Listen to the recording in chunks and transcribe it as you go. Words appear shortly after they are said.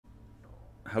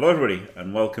Hello everybody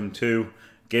and welcome to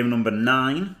game number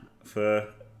 9 for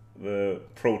the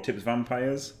Pro Tips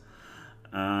Vampires,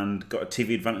 and got a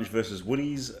TV advantage versus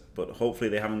Woodies, but hopefully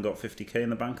they haven't got 50k in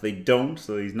the bank. They don't,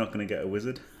 so he's not going to get a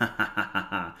wizard.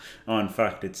 Oh, in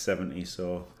fact it's 70,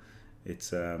 so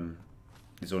it's only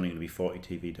going to be 40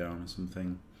 TV down or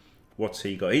something. What's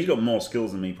he got? He's got more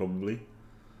skills than me probably.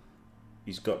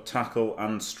 He's got tackle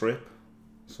and strip,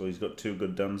 so he's got 2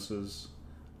 good dancers.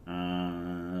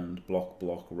 And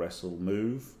block, wrestle,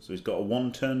 move. So he's got a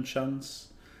 1-turn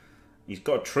chance. He's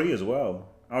got a tree as well.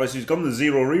 Oh, so he's gone the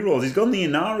 0 rerolls. He's gone the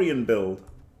Inarian build.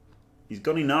 He's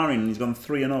gone Inarian and he's gone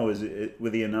 3-0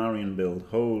 with the Inarian build.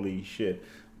 Holy shit.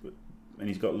 And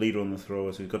he's got leader on the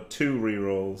thrower, so he's got 2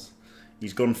 rerolls.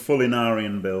 He's gone full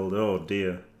Inarian build. Oh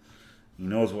dear. He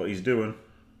knows what he's doing.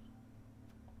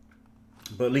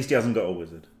 But at least he hasn't got a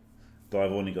wizard. But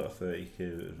I've only got a 30k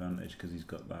advantage because he's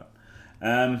got that.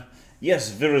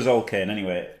 Yes, Virazolkane.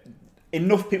 Anyway,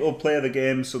 enough people play the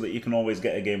game so that you can always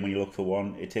get a game when you look for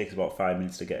one. It takes about 5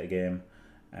 minutes to get a game,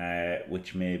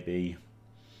 which may be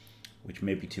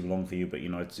too long for you, but you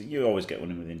know you always get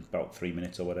one within about 3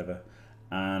 minutes or whatever.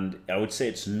 And I would say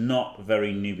it's not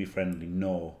very newbie friendly.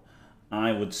 No,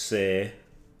 I would say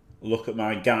look at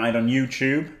my guide on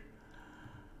YouTube.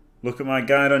 Look at my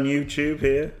guide on YouTube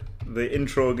here, the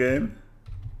intro game.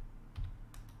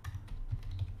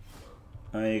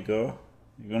 There you go.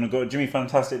 You're going to go to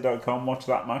jimmyfantastic.com, watch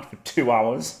that match for 2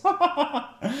 hours.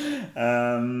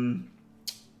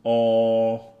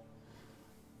 Or,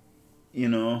 you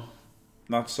know,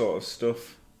 that sort of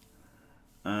stuff.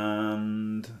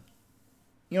 And,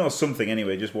 you know, something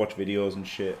anyway, just watch videos and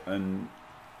shit. And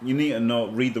you need to know,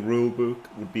 read the rule book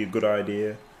would be a good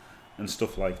idea. And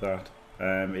stuff like that.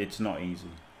 It's not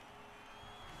easy.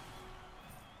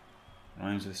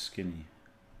 Rhymes with skinny.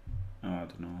 Oh, I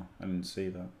don't know. I didn't see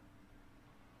that.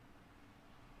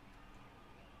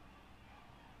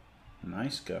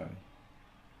 Nice guy.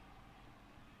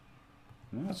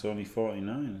 No, it's only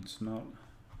 49. It's not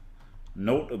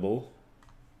notable.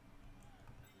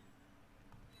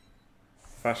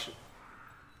 Fashion.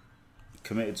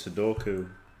 Committed Sudoku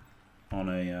on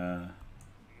a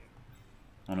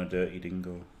dirty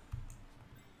dingo.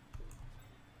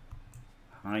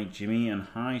 Hi Jimmy and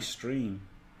hi stream.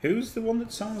 Who's the one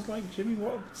that sounds like Jimmy?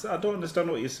 What? I don't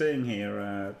understand what you're saying here,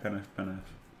 Penef.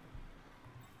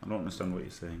 I don't understand what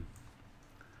you're saying.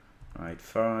 Right,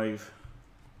 5.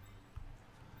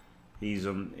 He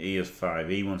is 5.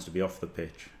 He wants to be off the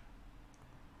pitch.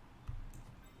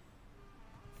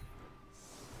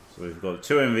 So we've got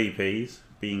 2 MVPs,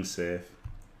 being safe.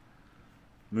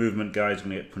 Movement guy's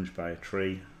going to get punched by a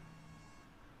tree.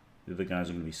 The other guys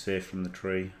are going to be safe from the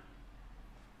tree.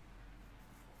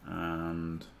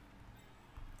 And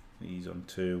he's on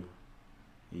 2.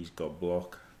 He's got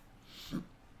block.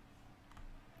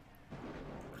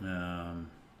 Yeah,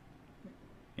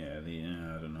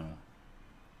 I don't know.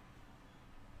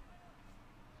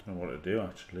 Don't know what to do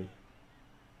actually.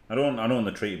 I don't want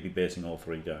the tree to be basing all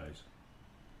 3 guys.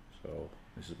 So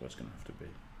this is what's gonna have to be.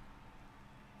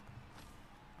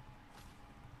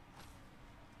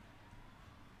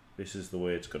 This is the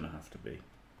way it's gonna have to be.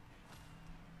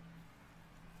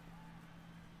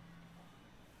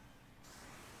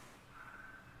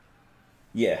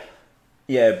 Yeah,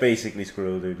 basically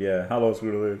Squirrel Dude, yeah. Hello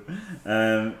Squirrel Dude.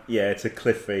 Yeah, it's a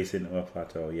cliff face into a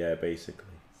plateau, yeah,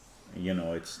 basically. You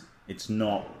know, it's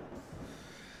not...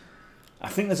 I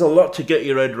think there's a lot to get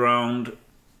your head around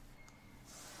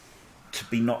to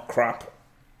be not crap.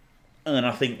 And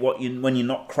I think when you're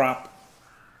not crap,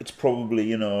 it's probably,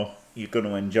 you know, you're going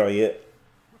to enjoy it.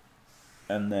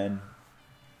 And then,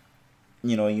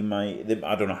 you know, you might...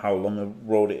 I don't know how long a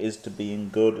road it is to being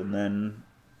good, and then...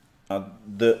 at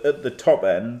the top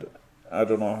end, I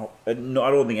don't know. No, I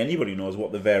don't think anybody knows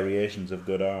what the variations of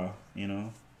good are. You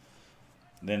know,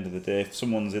 at the end of the day, if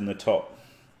someone's in the top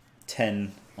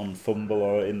 10 on Fumble,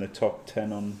 or in the top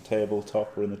 10 on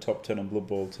Tabletop, or in the top 10 on Blood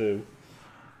Bowl 2,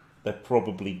 they're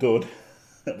probably good.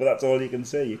 But that's all you can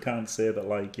say. You can't say that,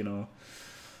 like, you know,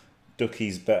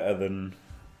 Ducky's better than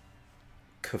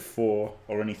K4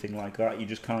 or anything like that. You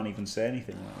just can't even say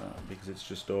anything like that because it's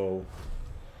just all...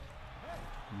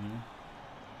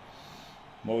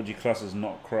 What would you class as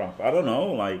not crap? I don't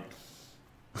know, like...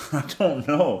 I don't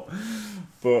know.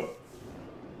 But...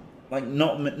 like,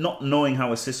 not knowing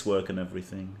how assists work and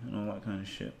everything. And all that kind of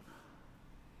shit.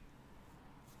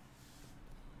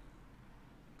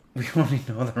 We only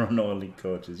know there are no elite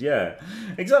coaches. Yeah,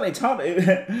 exactly. It's hard.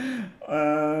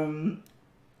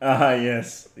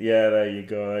 Yes. Yeah, there you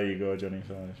go, Johnny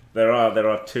 5. There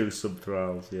are 2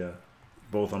 sub-thralls, yeah.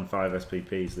 Both on 5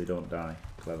 SPPs, they don't die.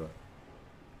 Clever.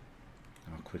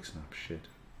 Oh, quick snap, shit.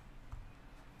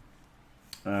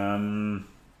 Yeah,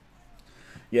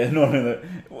 no.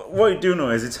 What you do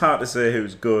know is it's hard to say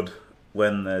who's good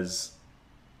when there's...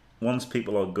 Once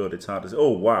people are good, it's hard to say...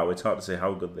 Oh, wow, it's hard to say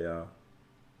how good they are.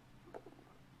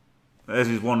 There's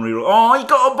his one reroll. Oh, he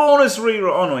got a bonus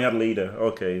reroll! Oh, no, he had leader.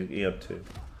 Okay, he had two.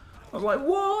 I was like,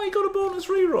 whoa, he got a bonus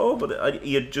reroll, but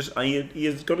he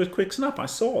had got a quick snap. I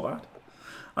saw that.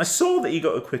 I saw that he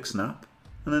got a quick snap,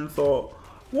 and then thought,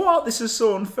 what? This is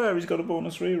so unfair. He's got a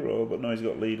bonus reroll, but no, he's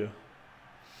got leader.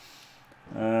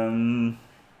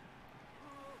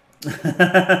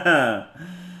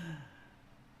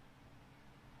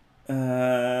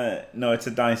 No, it's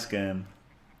a dice game.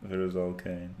 If it was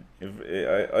okay.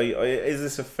 Is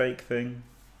this a fake thing?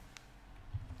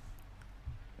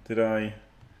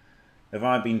 Have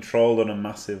I been trolled on a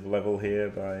massive level here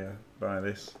by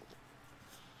this?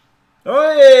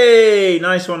 Oh, hey!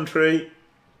 Nice one, tree.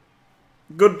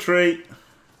 Good tree.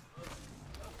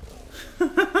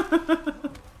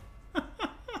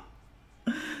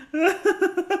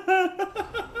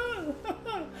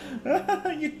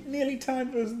 You nearly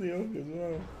tied versus the oak as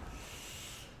well.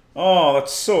 Oh,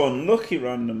 that's so unlucky,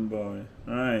 random boy.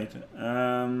 Right.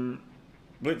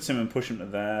 Blitz him and push him to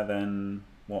there, then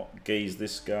what? Gaze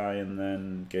this guy and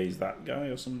then gaze that guy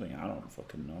or something? I don't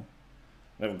fucking know.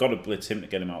 They've got to blitz him to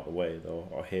get him out of the way, though,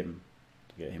 or him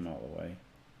to get him out of the way.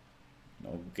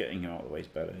 No, getting him out of the way is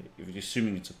better. If you're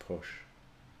assuming it's a push.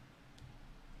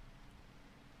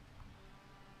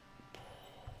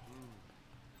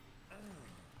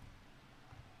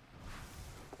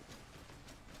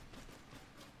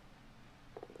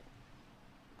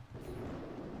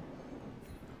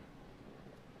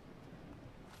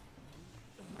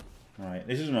 Right,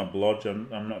 this is my blodge.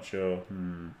 I'm not sure.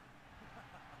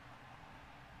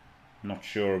 Not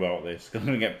sure about this. I'm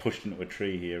going to get pushed into a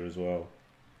tree here as well.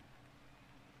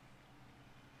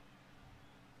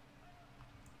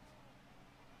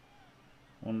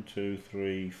 One, two,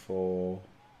 three, 4,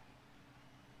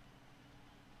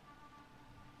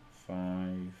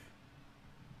 5.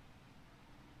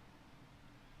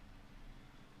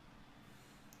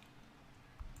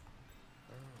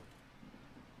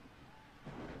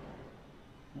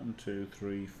 1, 2,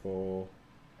 3, 4,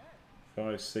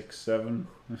 5, 6, 7,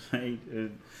 8.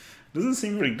 It doesn't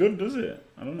seem very good, does it?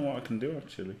 I don't know what I can do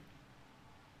actually.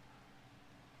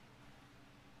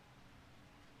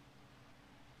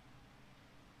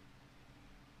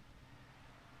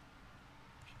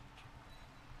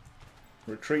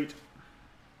 Retreat.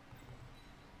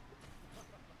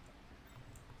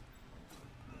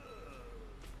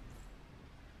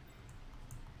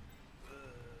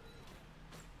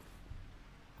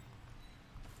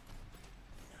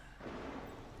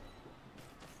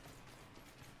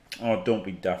 Oh, don't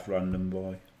be daft, random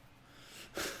boy.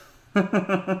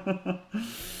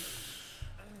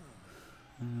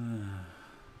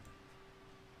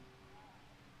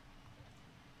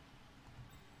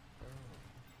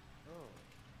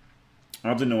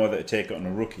 I didn't know whether to take it on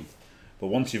a rookie, but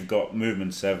once you've got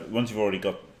movement 7, once you've already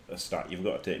got a stat, you've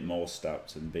got to take more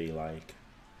stats and be like,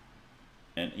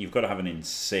 and you've got to have an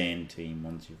insane team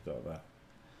once you've got that.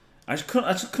 I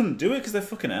just couldn't do it because they're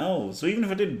fucking elves. So even if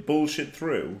I did bullshit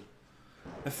through,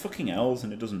 they're fucking elves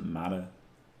and it doesn't matter.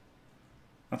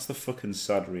 That's the fucking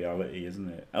sad reality, isn't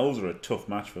it? Elves are a tough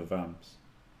match for vamps.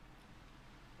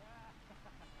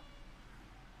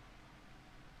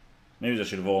 Maybe I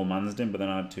should have all mansed him, but then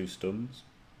I had 2 stuns.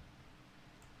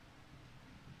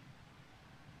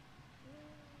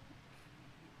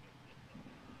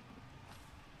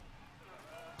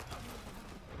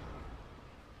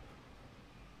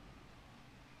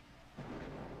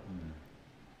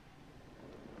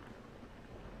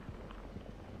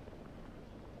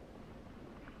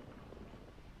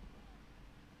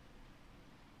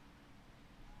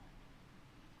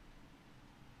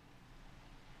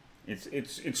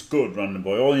 It's good, random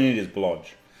boy. All you need is blodge.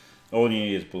 All you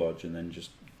need is blodge, and then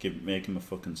just make him a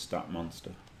fucking stat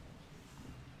monster.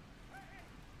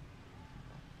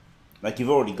 Like you've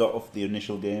already got off the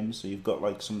initial game, so you've got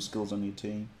like some skills on your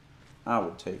team. I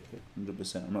would take it,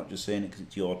 100%. I'm not just saying it because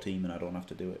it's your team and I don't have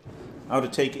to do it. I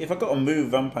would take it if I got a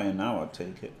move vampire now. I'd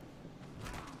take it.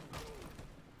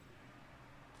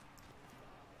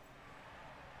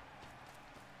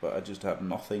 But I just had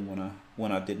nothing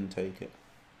when I didn't take it.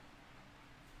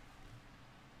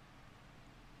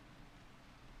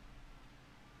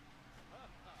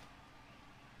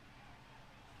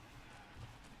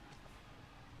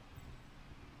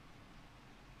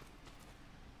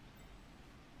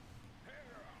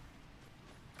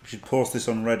 Should post this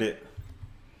on Reddit.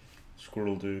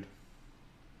 Squirrel dude.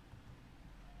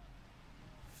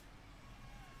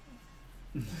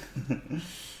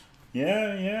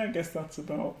 Yeah, I guess that's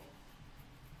about.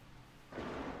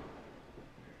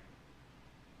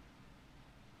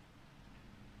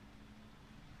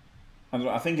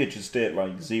 I think it should stay at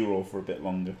like 0 for a bit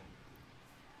longer.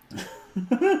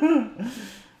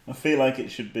 I feel like it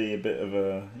should be a bit of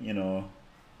a, you know,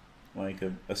 like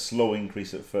a slow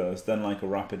increase at first, then like a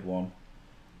rapid one,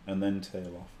 and then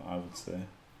tail off, I would say.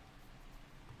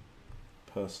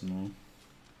 Personal.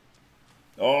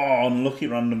 Oh, unlucky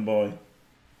random boy.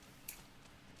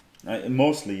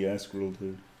 Mostly, yeah, Squirrel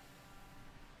too.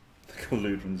 The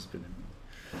Cauldron's spinning.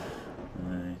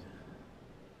 Right.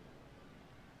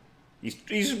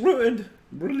 He's rooted.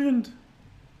 Brilliant.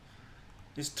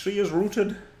 His tree is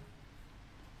rooted.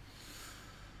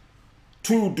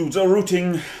 2 dudes are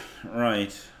rooting.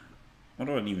 Right. What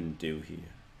do I even do here?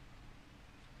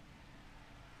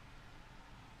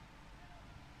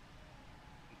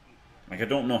 Like, I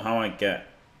don't know how I get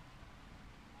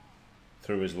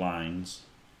through his lines.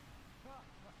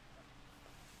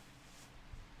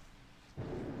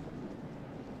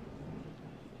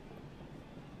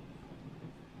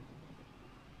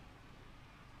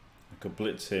 I could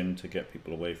blitz him to get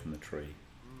people away from the tree.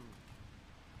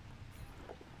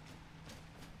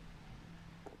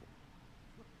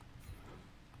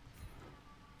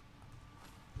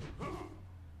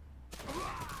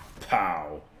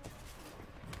 Pow!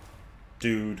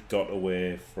 Dude got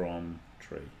away from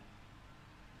tree.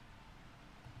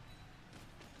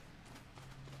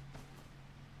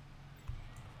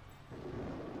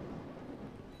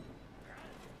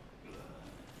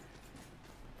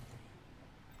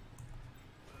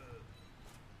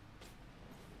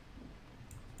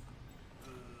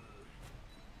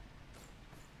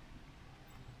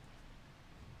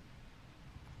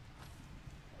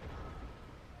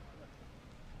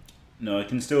 No, it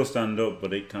can still stand up,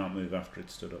 but it can't move after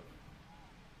it stood up.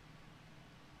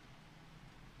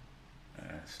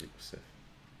 Super safe.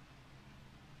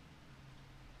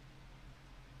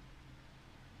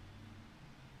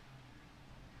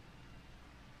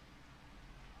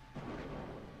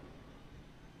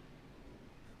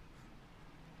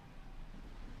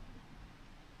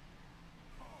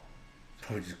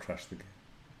 Probably just crashed the game.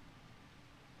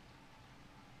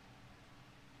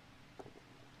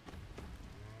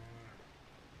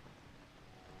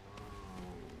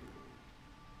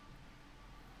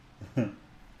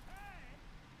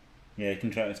 Yeah, he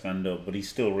can try to stand up, but he's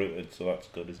still rooted, so that's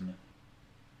good, isn't it?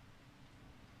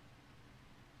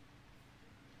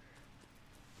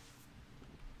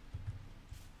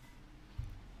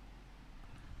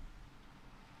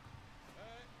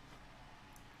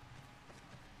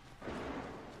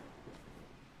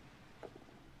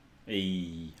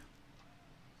 Hey.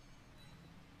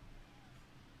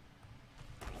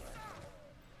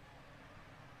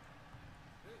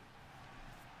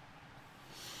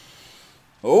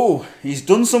 Oh, he's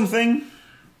done something.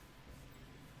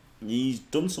 He's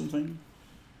done something.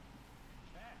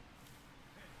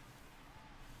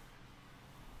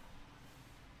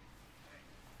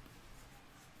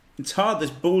 It's hard, this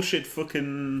bullshit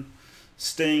fucking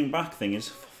staying back thing is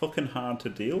fucking hard to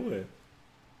deal with.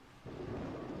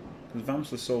 Because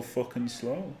Vamps are so fucking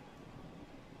slow.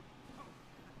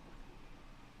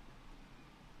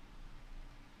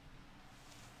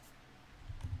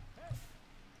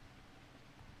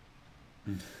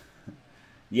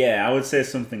 Yeah, I would say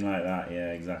something like that.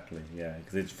 Yeah, exactly. Yeah,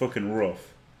 because it's fucking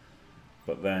rough.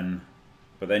 But then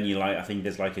you like, I think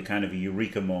there's like a kind of a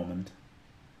eureka moment.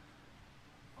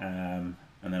 And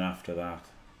then after that,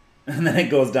 and then it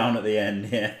goes down at the end.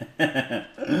 Yeah,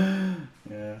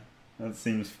 yeah, that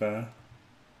seems fair.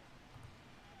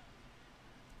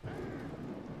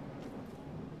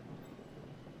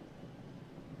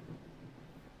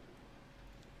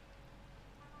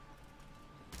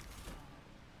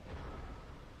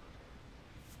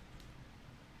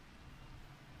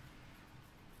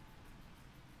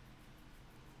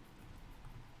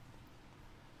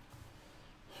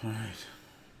 Right.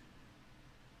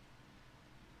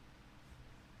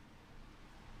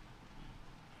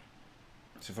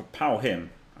 So if I power him,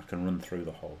 I can run through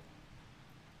the hole.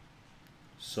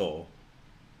 So,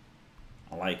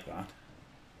 I like that.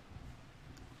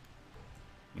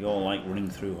 We all like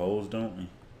running through holes, don't we?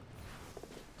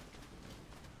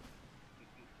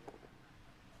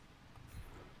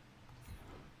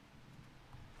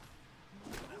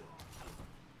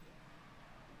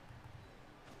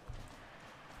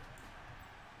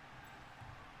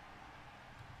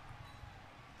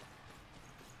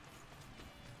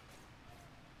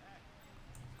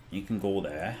 You can go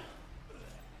there.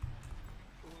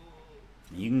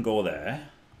 You can go there.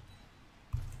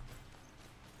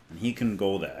 And he can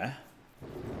go there.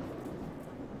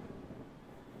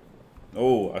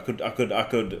 Oh, I could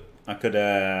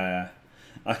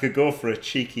go for a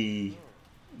cheeky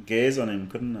gaze on him,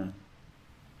 couldn't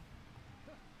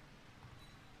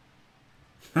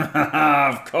I?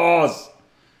 Of course!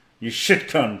 You shit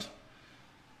cunt!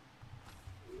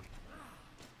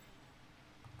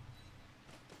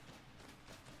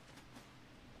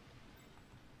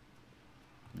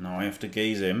 Now I have to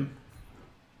gaze him.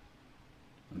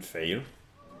 And fail.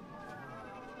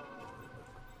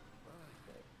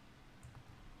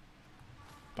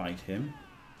 Bite him.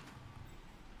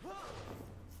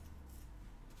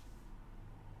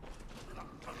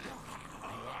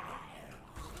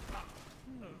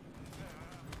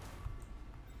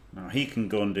 Now he can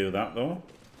go and do that though.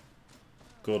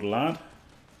 Good lad.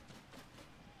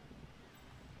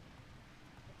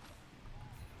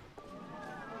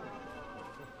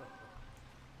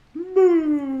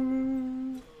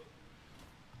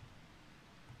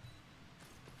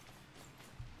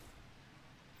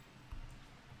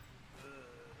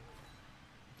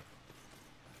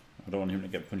 I don't want him to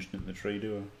get punched into the tree,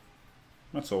 do I?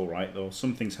 That's alright though,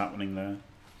 something's happening there.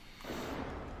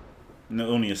 And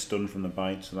only a stun from the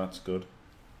bite, so that's good.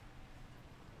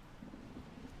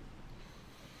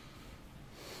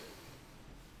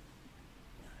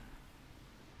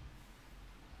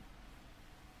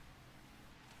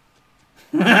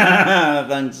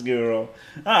 Thanks, Guru.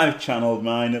 I've channeled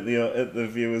mine at the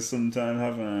viewers sometime,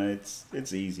 haven't I?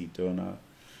 It's easy done.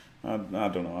 I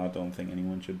don't know. I don't think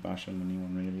anyone should bash on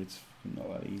anyone really. It's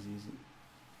not that easy, is it?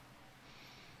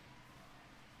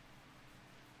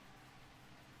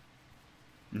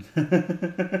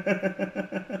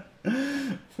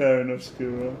 Fair enough,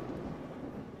 Skuro.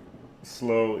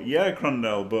 Slow, yeah,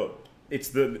 Crondell, but it's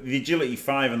the agility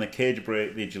 5 and the cage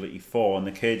break, the agility 4 and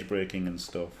the cage breaking and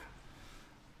stuff.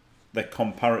 They're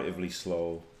comparatively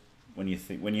slow when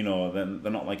you know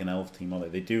they're not like an elf team, are they?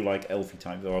 They do like elfy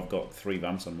type. Though I've got 3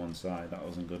 vamps on one side. That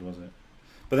wasn't good, was it?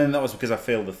 But then that was because I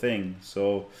failed the thing.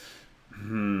 So,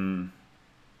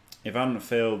 if I hadn't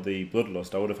failed the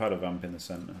bloodlust, I would have had a vamp in the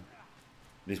center.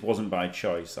 This wasn't by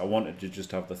choice. I wanted to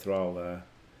just have the thrall there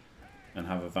and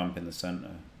have a vamp in the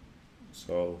center.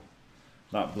 So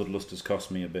that bloodlust has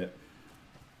cost me a bit.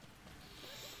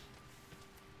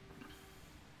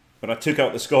 But I took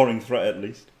out the scoring threat at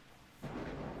least.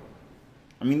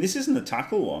 I mean, this isn't a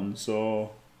tackle one,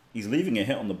 so he's leaving a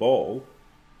hit on the ball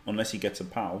unless he gets a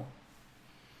POW.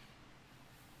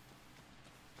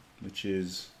 Which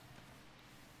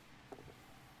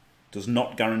does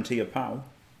not guarantee a POW.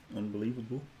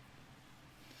 Unbelievable.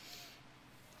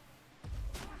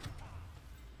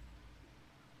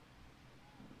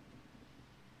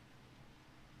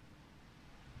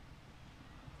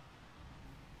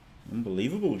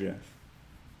 Unbelievable, Jeff.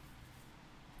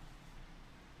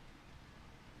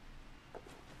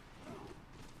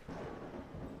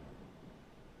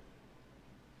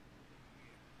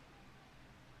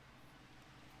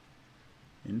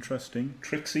 Interesting.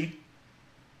 Trixie.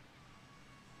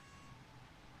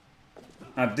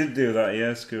 I did do that,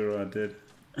 yeah, Skuro, I did.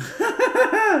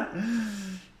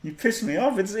 You piss me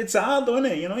off. It's hard, though,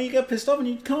 isn't it? You know, you get pissed off and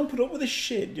you can't put up with this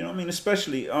shit. You know what I mean?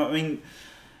 Especially, I mean,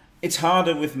 it's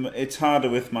harder with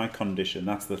my condition.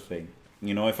 That's the thing.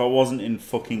 You know, if I wasn't in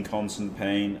fucking constant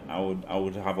pain, I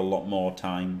would have a lot more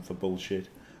time for bullshit.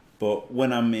 But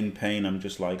when I'm in pain, I'm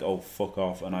just like, oh, fuck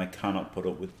off, and I cannot put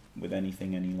up with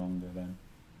anything any longer. Then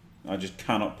I just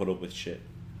cannot put up with shit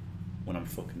when I'm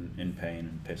fucking in pain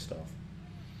and pissed off.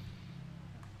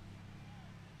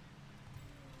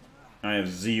 I have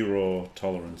 0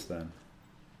 tolerance then.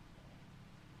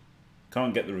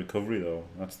 Can't get the recovery though.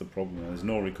 That's the problem. There's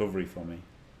no recovery for me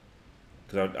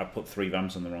because I put 3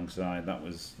 vamps on the wrong side. That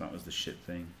was the shit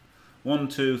thing. 1,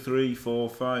 2, 3, 4,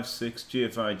 5, 6.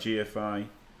 GFI, GFI.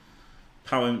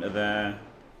 Power him to there.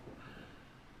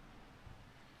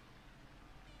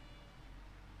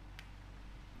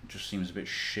 It just seems a bit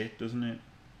shit, doesn't it?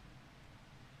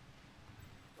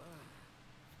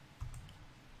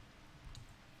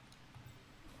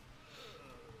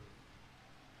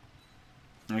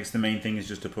 I guess the main thing is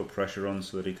just to put pressure on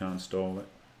so that he can't stall it.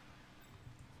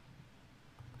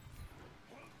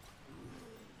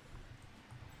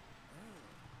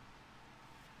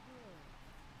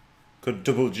 Could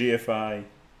double GFI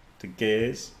to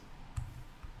gaze.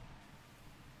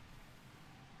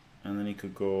 And then he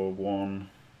could go 1,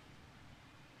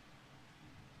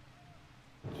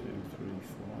 2, 3, 4,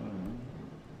 I don't know.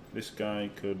 This guy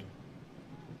could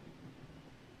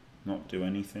not do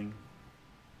anything.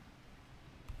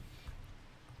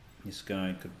 This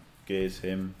guy could gaze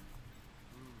him.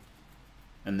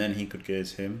 And then he could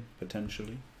gaze him,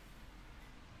 potentially.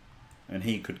 And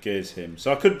he could gaze him.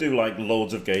 So I could do like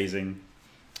loads of gazing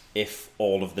if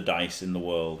all of the dice in the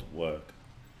world work.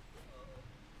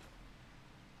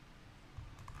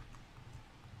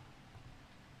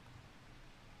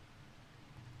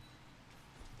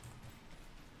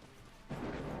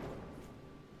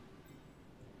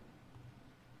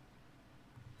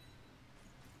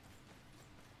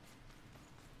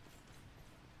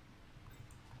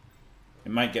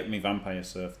 It might get me Vampire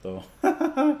Surf though.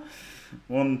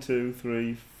 1, 2,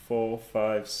 3, 4,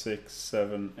 5, 6,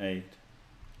 7, 8.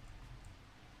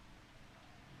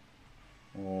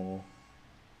 Or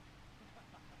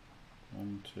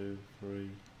 1, 2, 3.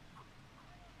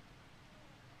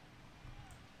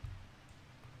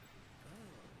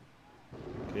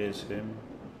 Here's him.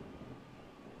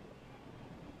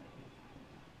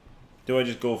 Do I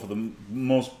just go for the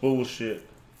most bullshit?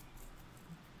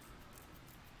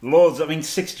 Loads, I mean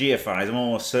 6 GFIs, I'm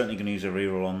almost certainly going to use a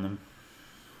reroll on them.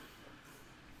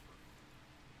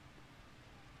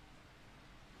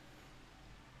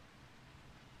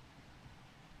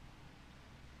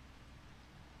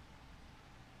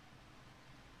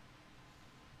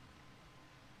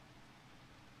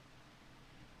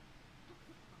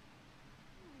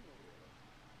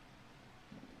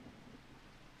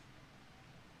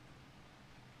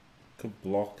 Could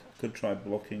block, could try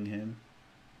blocking him.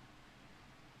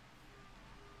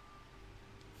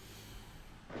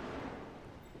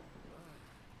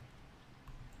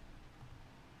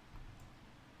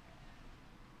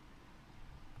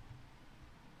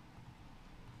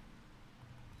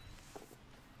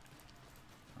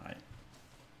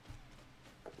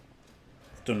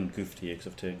 I've done goofed here because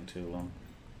I've taken too long.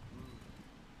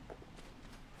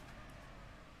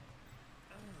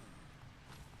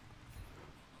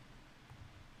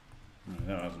 No,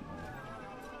 that hasn't worked.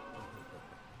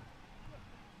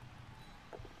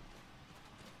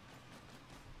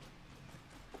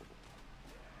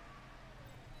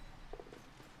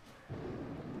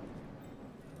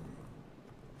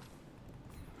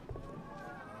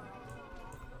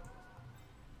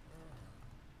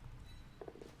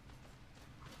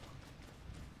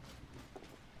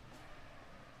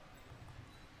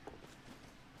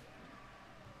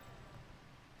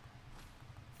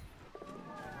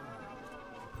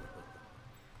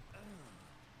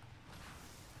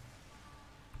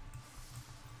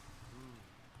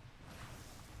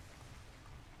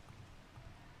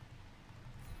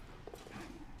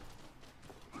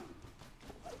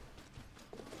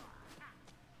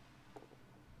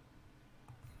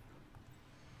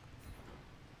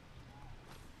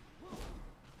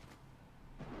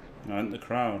 I went the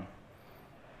crowd.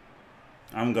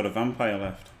 I haven't got a vampire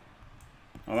left.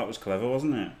 Oh, that was clever,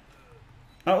 wasn't it?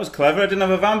 That was clever, I didn't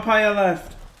have a vampire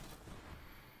left.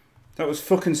 That was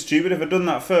fucking stupid. If I'd done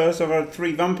that first, I've had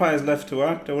 3 vampires left to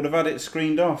act. I would have had it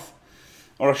screened off.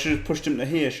 Or I should have pushed him to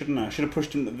here, shouldn't I? I should have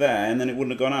pushed him to there and then it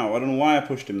wouldn't have gone out. I don't know why I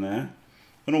pushed him there.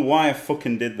 I don't know why I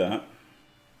fucking did that.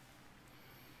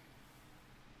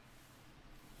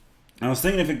 I was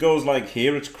thinking if it goes like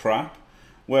here, it's crap.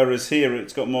 Whereas here,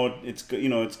 it's got more, it's got, you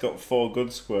know, it's got 4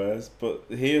 good squares. But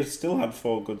here still had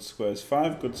 4 good squares,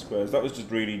 5 good squares. That was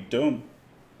just really dumb.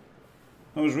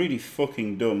 That was really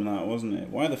fucking dumb, that, wasn't it?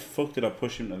 Why the fuck did I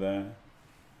push him to there?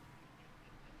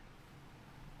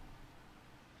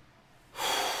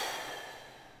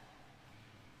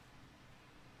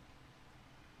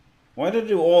 Why did I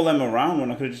do all them around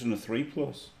when I could have just done a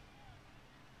 3+?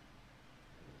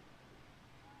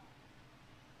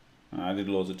 I did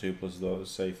loads of 2+ though, it was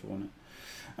safer, wasn't it?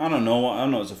 I don't know, I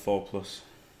know it's a 4+.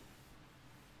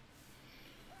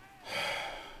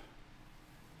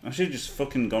 I should have just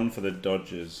fucking gone for the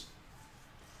dodges.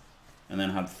 And then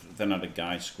had a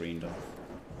guy screened off.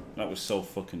 That was so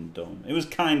fucking dumb. It was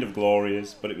kind of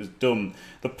glorious, but it was dumb.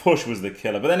 The push was the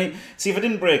killer. But then, see, if I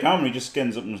didn't break armor, he just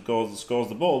skins up and scores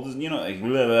the ball. Doesn't, you know, like,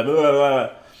 blah, blah, blah, blah.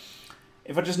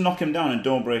 If I just knock him down and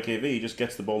don't break AV, he just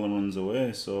gets the ball and runs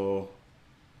away. So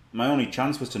my only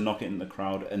chance was to knock it in the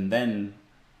crowd and then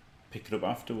pick it up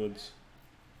afterwards.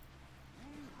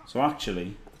 So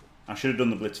actually, I should have done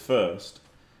the blitz first,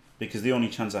 because the only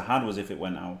chance I had was if it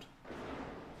went out.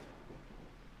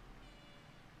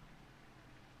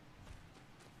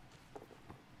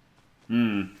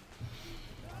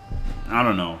 I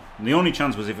don't know. The only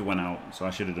chance was if it went out, so I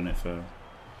should have done it first.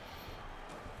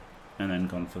 And then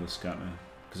gone for the scatter.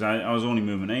 Because I was only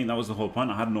moving 8, that was the whole point.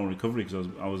 I had no recovery because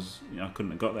I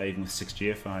couldn't have got there even with 6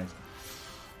 GFIs.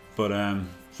 But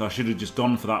so I should have just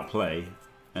gone for that play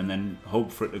and then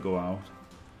hoped for it to go out.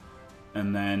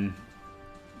 And then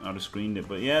I'd have screened it.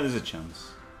 But yeah, there's a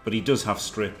chance. But he does have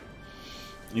strip.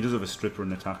 He does have a stripper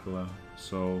and a tackler.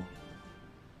 So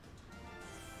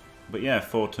But yeah,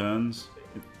 4 turns.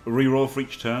 A reroll for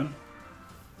each turn.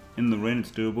 In the ring,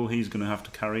 it's doable. He's going to have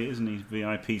to carry it, isn't he?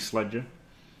 VIP Sledger.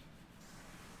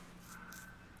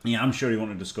 Yeah, I'm sure he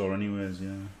wanted to score anyways,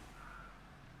 yeah.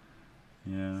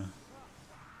 Yeah.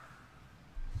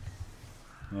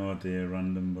 Oh dear,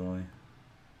 random boy.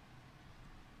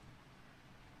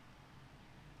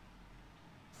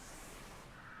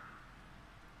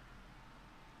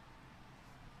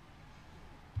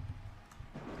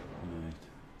 Right.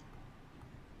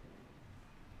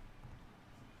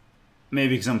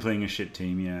 Maybe because I'm playing a shit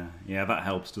team, yeah. Yeah, that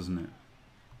helps, doesn't it?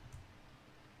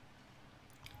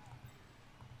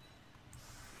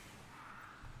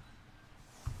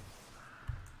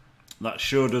 That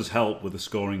sure does help with the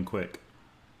scoring quick.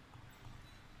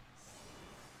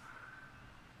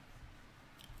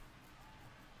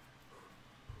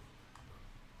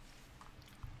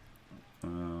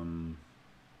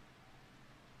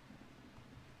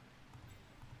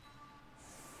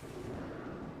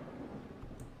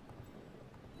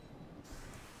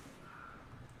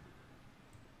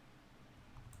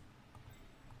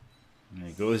 There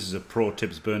you go. This is a Pro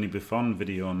Tips Bernie Buffon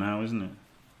video now, isn't it?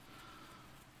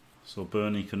 So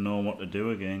Bernie can know what to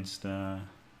do against the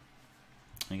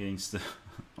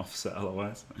offset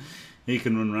LOS. He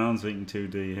can run rounds so he can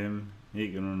 2D him.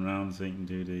 He can run rounds so he can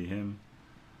 2D him.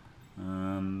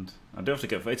 And I do have to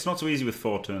get... It's not so easy with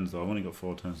 4 turns though. I've only got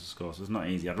 4 turns to score, so it's not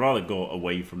easy. I'd rather go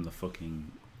away from the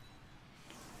fucking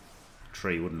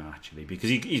tree, wouldn't I, actually? Because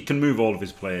he can move all of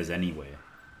his players anyway.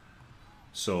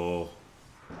 So...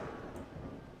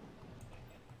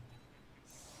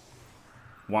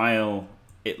 while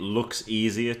it looks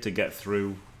easier to get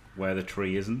through where the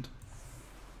tree isn't,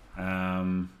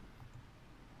 that's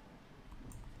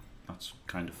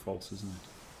kind of false, isn't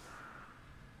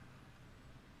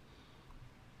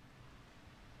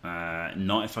it?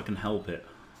 Not if I can help it.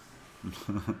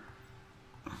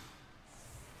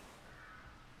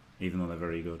 Even though they're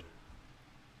very good.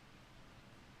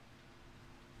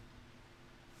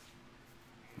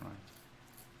 Right.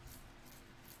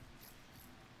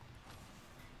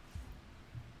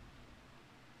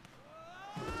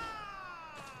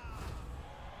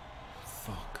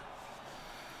 Fuck.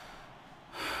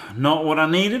 Not what I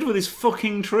needed with this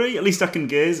fucking tree. At least I can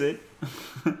gaze it.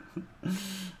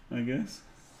 I guess.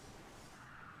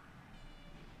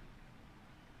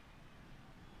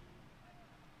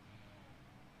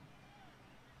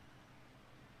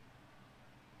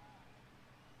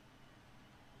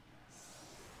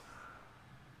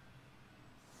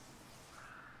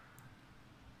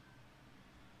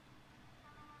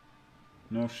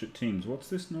 No shit teams. What's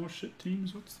this? No shit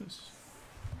teams? What's this?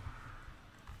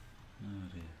 Oh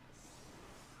dear.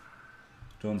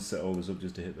 Don't set all this up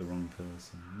just to hit the wrong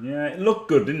person. Yeah, it looked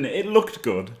good, didn't it? It looked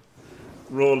good.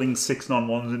 Rolling 6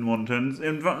 non-ones in one turn.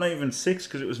 In fact, not even 6,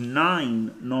 because it was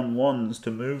 9 non-ones to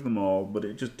move them all, but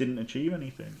it just didn't achieve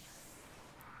anything.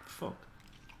 Fuck.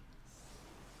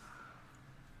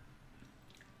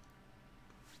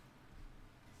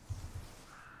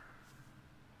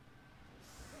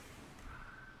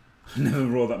 Never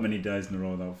roll that many dice in a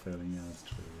row without failing. Yeah, that's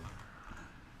true.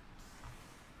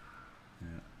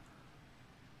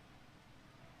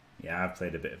 Yeah, I've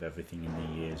played a bit of everything in the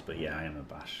years, but yeah, I am a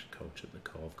bash coach at the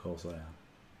core. Of course I am.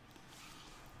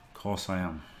 Of course I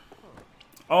am.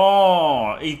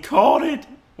 Oh, he caught it!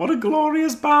 What a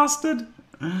glorious bastard!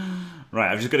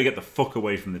 Right, I've just got to get the fuck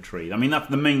away from the tree. I mean, that's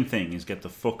the main thing, is get the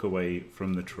fuck away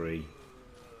from the tree.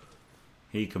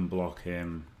 He can block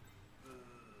him.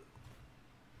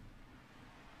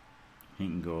 He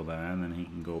can go there, and then he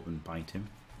can go up and bite him.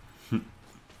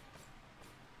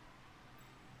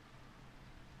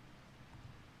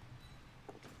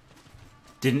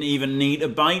 Didn't even need to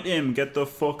bite him. Get the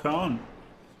fuck on.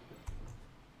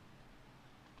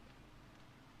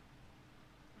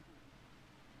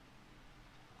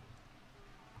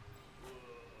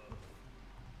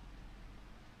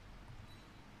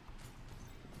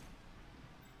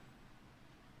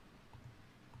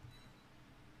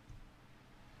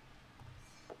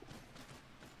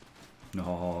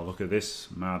 Oh, look at this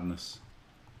madness.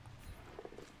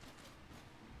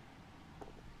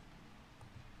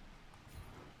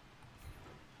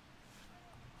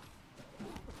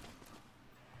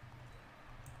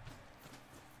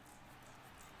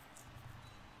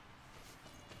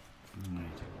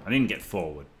 I didn't get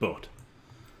forward, but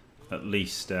at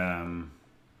least I've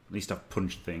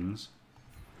punched things,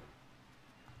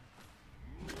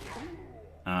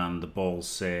 and the ball's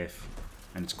safe,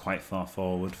 and it's quite far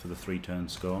forward for the 3-turn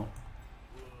score.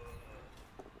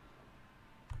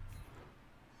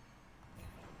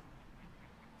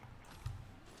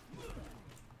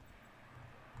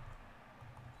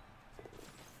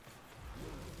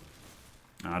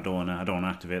 I don't want to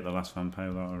activate the last vampire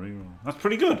without a reroll. That's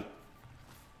pretty good.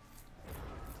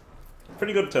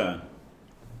 Pretty good turn.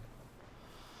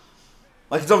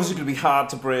 Like, it's obviously going to be hard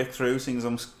to break through, seeing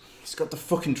as he's got the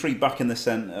fucking tree back in the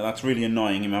centre. That's really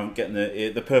annoying him getting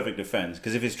the perfect defence.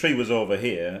 Because if his tree was over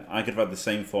here, I could have had the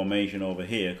same formation over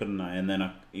here, couldn't I? And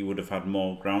then he would have had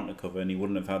more ground to cover, and he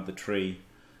wouldn't have had the tree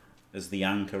as the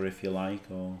anchor, if you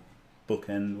like, or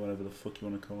bookend, whatever the fuck you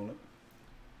want to call it.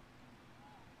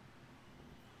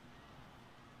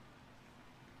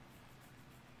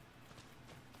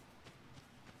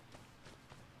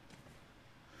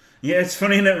 Yeah, it's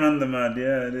funny, isn't it, Random Mad?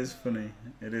 Yeah, it is funny.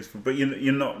 It is, but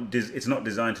you're not. It's not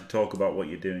designed to talk about what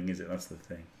you're doing, is it? That's the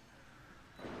thing.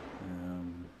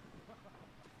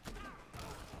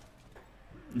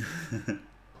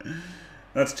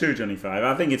 That's true, Johnny Five.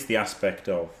 I think it's the aspect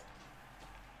of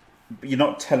you're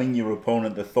not telling your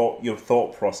opponent your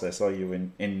thought process, are you?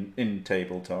 In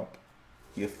tabletop,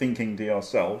 you're thinking to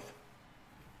yourself,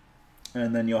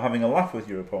 and then you're having a laugh with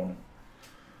your opponent.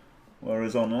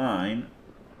 Whereas online,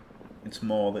 it's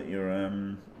more that you're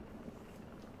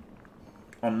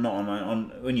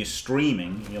when you're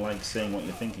streaming, you're like saying what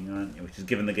you're thinking, aren't you? Which is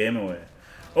giving the game away.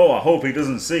 Oh, I hope he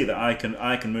doesn't see that I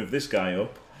can move this guy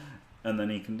up, and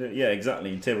then he can do it. Yeah,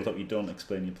 exactly. In tabletop, you don't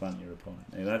explain your plan to your opponent.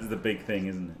 Yeah, that's the big thing,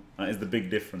 isn't it? That is the big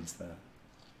difference there,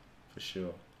 for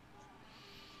sure.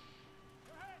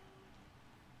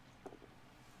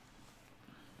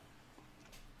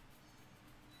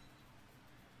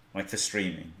 Like the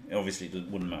streaming. Obviously, it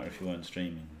wouldn't matter if you weren't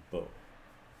streaming, but.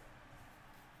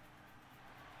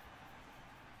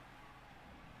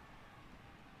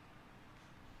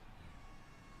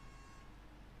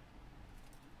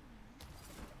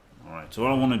 Alright, so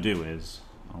what I want to do is,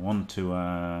 I want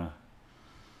to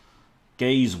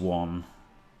gaze one,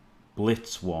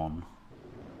 blitz one,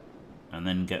 and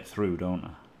then get through, don't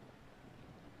I?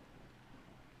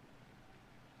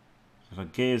 So if I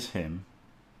gaze him,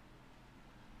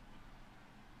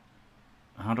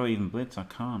 how do I even blitz? I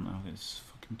can't. It's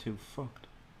fucking too fucked.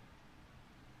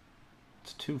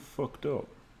 It's too fucked up.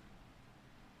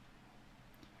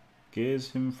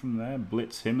 Gaze him from there,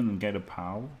 blitz him, and then get a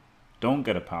POW. Don't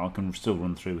get a POW, I can still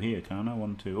run through here, can't I?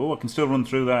 1, 2. Oh, I can still run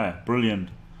through there. Brilliant.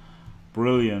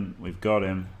 Brilliant. We've got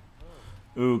him.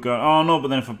 Oh, God. Oh, no, but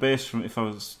then if I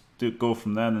was to go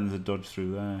from there, then there's a dodge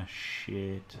through there.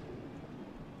 Shit.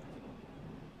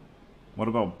 What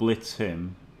about blitz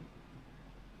him?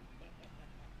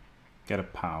 Get a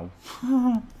POW.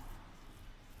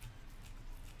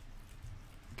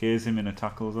 Gaze him in a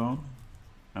tackle zone.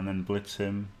 And then blitz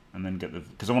him. And then get the...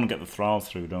 Because I want to get the thrall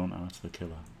through, don't I? That's the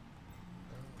killer.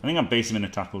 I think I'll base him in a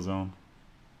tackle zone.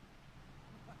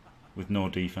 With no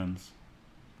defense.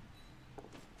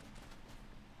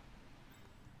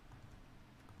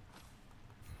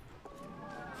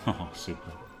 Oh,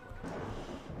 super.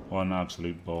 What an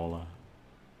absolute baller.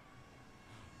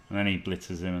 And then he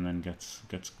blitzes him and then gets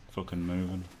fucking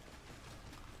moving.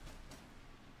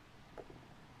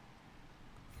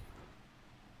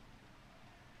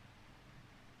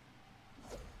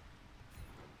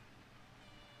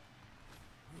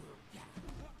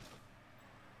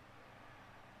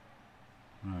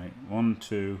 Right, 1,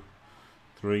 2,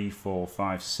 3, 4,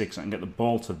 5, 6. I can get the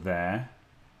ball to there.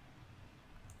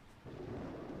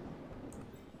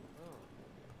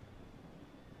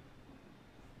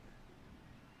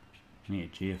 I need a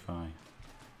GFI.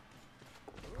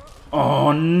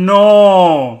 Oh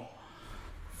no!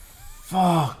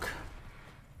 Fuck!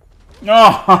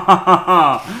 Oh,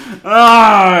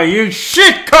 ah, you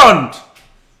shit cunt!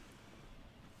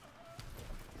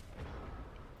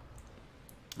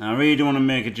 I really do want to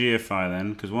make a GFI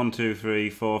then, because 1, 2, 3,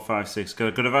 4, 5, 6.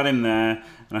 Because I could have had him there,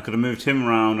 and I could have moved him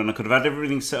around, and I could have had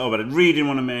everything set up, but I really didn't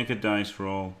want to make a dice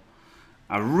roll.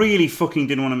 I really fucking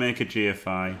didn't want to make a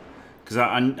GFI, because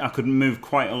I could move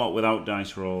quite a lot without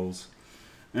dice rolls.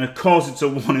 And of course it's a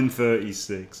 1 in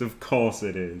 36. Of course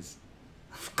it is.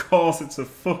 Of course it's a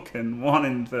fucking 1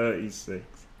 in 36.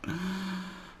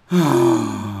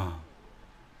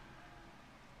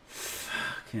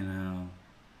 Fucking hell.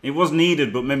 It was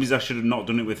needed, but maybe I should have not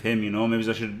done it with him, you know. Maybe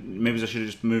I should have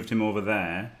just moved him over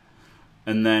there,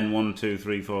 and then 1, 2,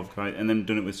 3, 4, 5, and then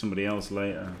done it with somebody else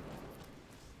later.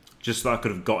 Just so I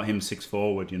could have got him 6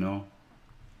 forward, you know,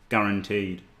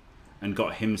 guaranteed, and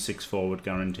got him 6 forward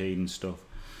guaranteed and stuff.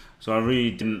 So I really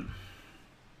didn't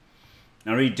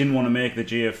want to make the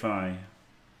GFI,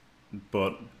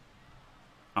 but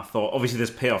I thought obviously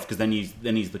there's payoff because then he's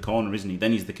the corner, isn't he?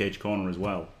 Then he's the cage corner as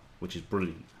well, which is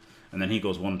brilliant. And then he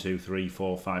goes 1, 2, 3,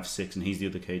 4, 5, 6, and he's the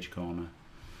other cage corner.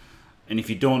 And if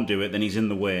you don't do it, then he's in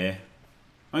the way.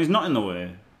 Oh, he's not in the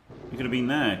way. He could have been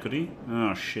there, could he?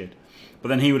 Oh, shit. But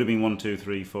then he would have been 1, 2,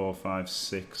 3, 4, 5,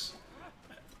 6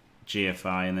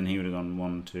 GFI, and then he would have gone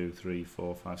 1, 2, 3,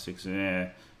 4, 5, 6. Yeah.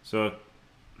 So...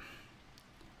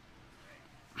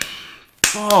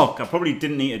 Fuck! I probably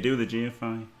didn't need to do the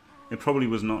GFI. It probably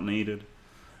was not needed.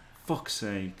 Fuck's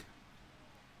sake.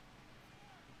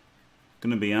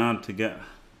 Gonna be hard to get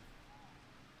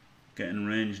in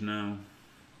range now.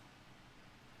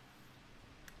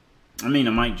 I mean,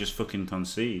 I might just fucking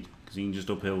concede, because he can just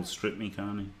uphill strip me,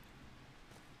 can't he?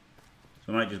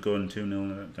 So I might just go and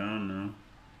 2-0 down now.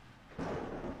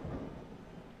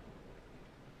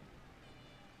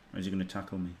 Or is he going to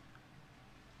tackle me?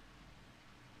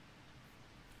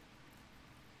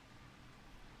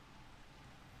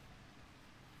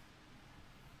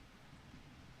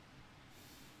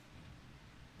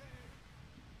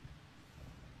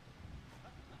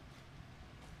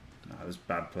 That was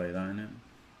bad play, that, innit?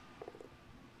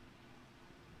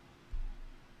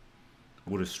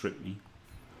 Would have stripped me.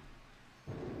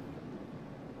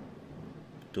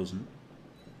 Doesn't.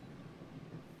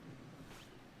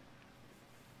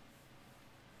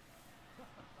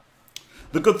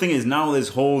 The good thing is now there's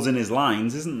holes in his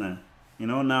lines, isn't there? You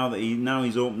know, now that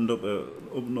he's opened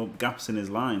up gaps in his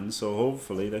lines, so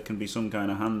hopefully there can be some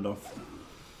kind of handoff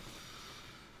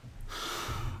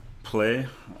play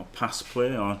or pass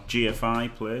play or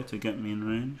GFI play to get me in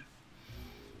range.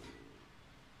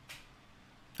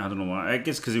 I don't know why. I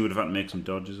guess because he would have had to make some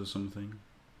dodges or something.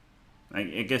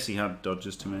 I guess he had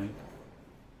dodges to make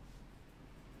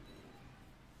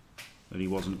that he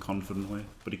wasn't confident with.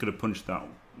 But he could have punched that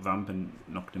vamp and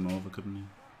knocked him over, couldn't he?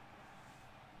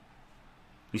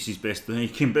 At least he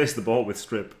can base the ball with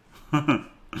strip. But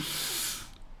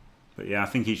yeah, I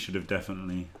think he should have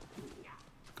definitely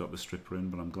got the stripper in,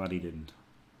 but I'm glad he didn't.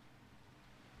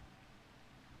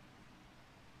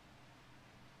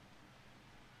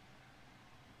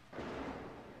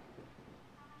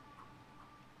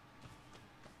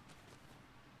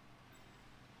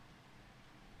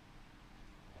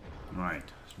 Right,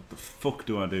 so what the fuck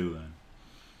do I do then?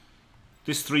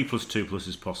 This 3+2+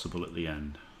 is possible at the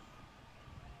end.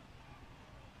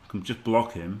 I can just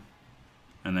block him,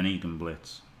 and then he can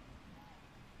blitz.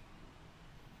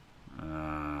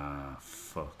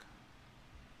 Fuck.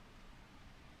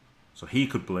 So he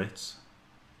could blitz,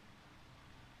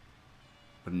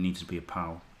 but it needs to be a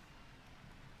POW.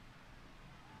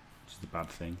 Which is the bad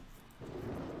thing.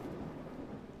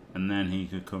 And then he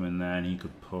could come in there and he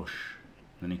could push.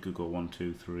 Then he could go 1,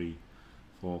 2, 3,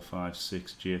 4, 5,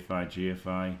 6, GFI,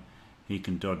 GFI. He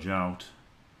can dodge out.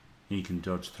 He can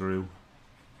dodge through.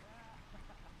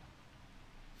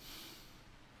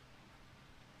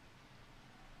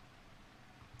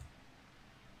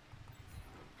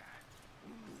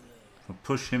 I'll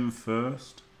push him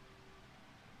first.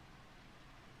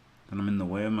 Then I'm in the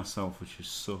way of myself, which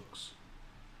just sucks.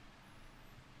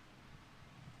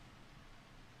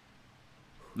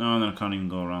 No, then I can't even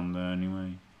go around there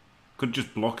anyway. Could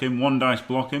just block him. 1 dice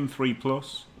block him,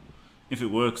 3+. If it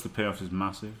works, the payoff is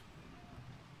massive.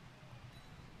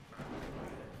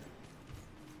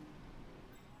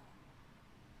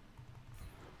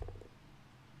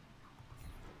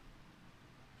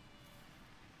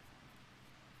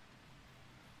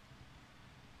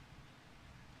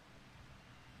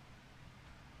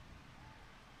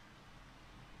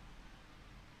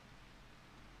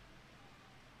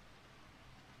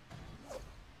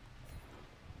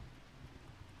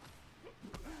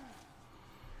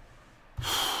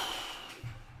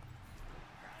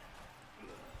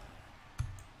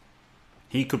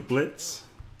 He could blitz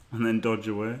and then dodge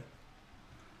away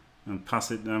and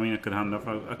pass it. I mean, I could hand off.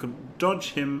 I could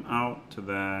dodge him out to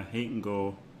there. He can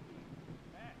go.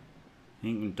 He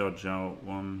can dodge out.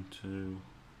 1, 2.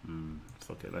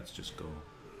 Fuck it. Let's just go.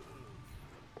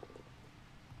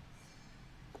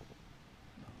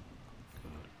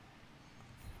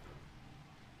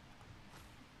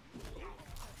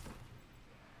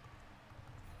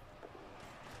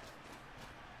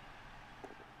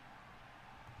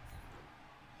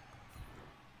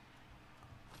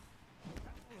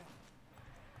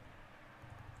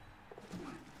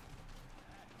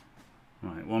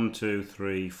 Right, 1, 2,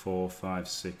 3, 4, 5,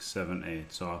 6, 7,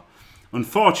 8. So,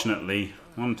 unfortunately,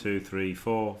 1, 2, 3,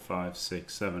 4, 5,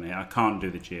 6, 7, 8. I can't do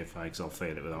the GFI because I'll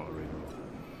fail it without a reroll.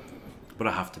 But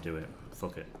I have to do it.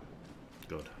 Fuck it.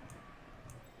 Good.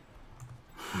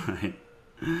 Right.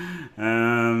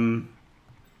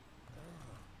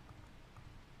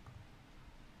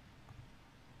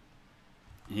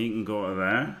 He can go to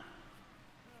there.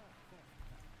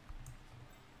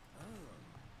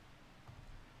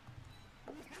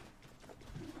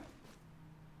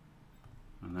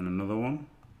 And then another one.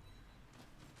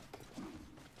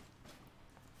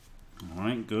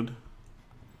 good.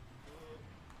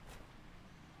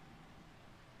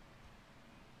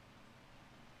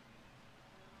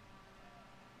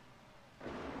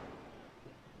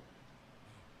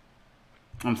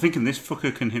 I'm thinking this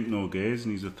fucker can hypno gaze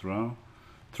and he's a throw.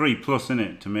 3+ in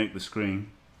it to make the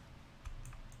screen.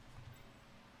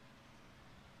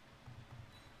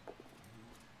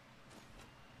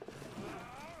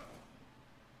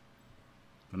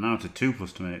 But now it's a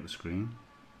 2+ to make the screen.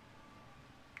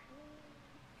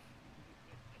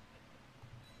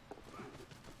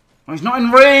 Oh, he's not in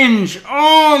range!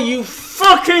 Oh, you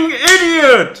fucking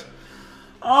idiot!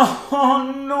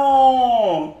 Oh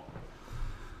no!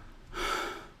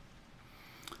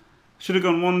 Should have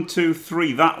gone 1, 2,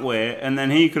 3 that way, and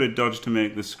then he could have dodged to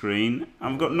make the screen.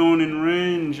 I've got no one in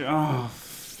range. Oh,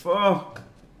 fuck.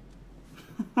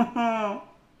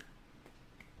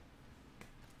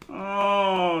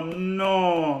 Oh,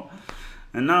 no.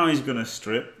 And now he's going to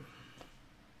strip.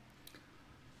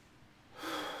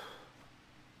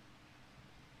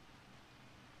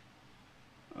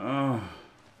 Oh.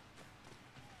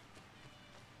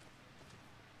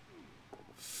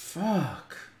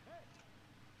 Fuck.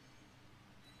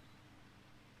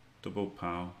 Double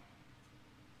pow.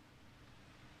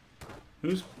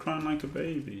 Who's crying like a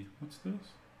baby? What's this?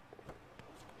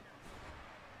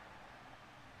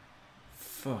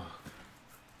 Fuck.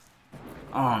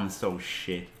 Oh, I'm so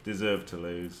shit. Deserve to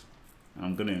lose.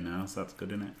 I'm gonna now, so that's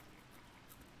good, isn't it?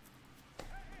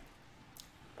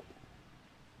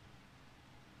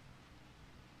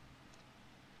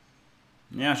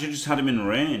 Yeah, I should have just had him in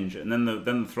range, and then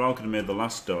the Thrall could have made the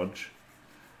last dodge.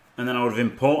 And then I would have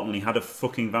importantly had a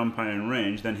fucking vampire in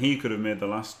range, then he could have made the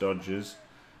last dodges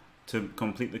to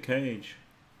complete the cage.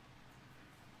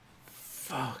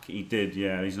 Fuck, he did,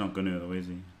 yeah, he's not gonna though, is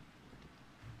he?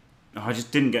 Oh, I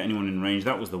just didn't get anyone in range,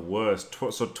 that was the worst.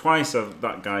 So twice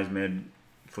that guy's made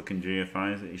fucking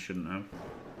GFIs that he shouldn't have.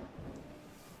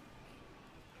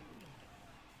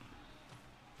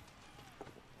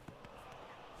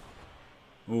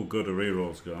 Oh, good, a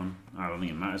reroll's gone. I don't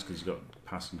think it matters because he's got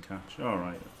pass and catch.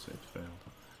 Alright, that's it,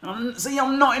 failed. See,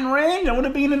 I'm not in range. I would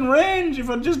have been in range. If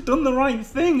I'd just done the right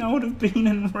thing, I would have been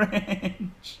in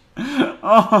range.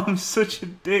 Oh, I'm such a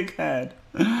dickhead.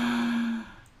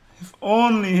 If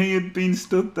only he had been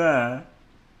stood there,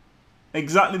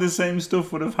 exactly the same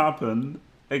stuff would have happened,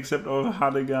 except I would have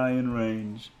had a guy in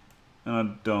range. And I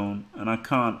don't. And I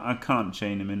can't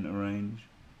chain him into range.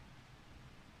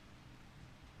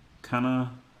 Can I?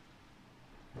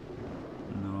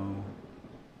 No.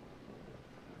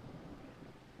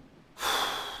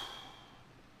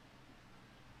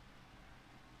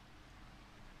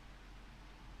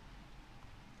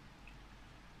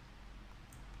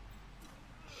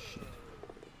 Shit.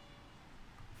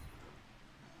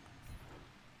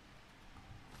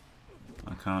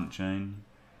 I can't chain.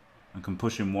 I can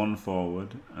push him one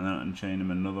forward and then I can chain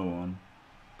him another one,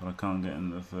 but I can't get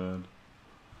in the third.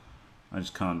 I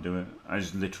just can't do it. I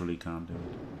just literally can't do it.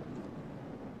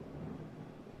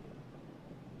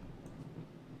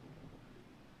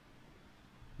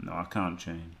 No, I can't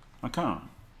chain. I can't.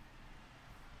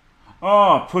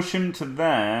 Oh, push him to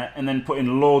there and then put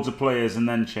in loads of players and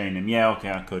then chain him. Yeah, okay,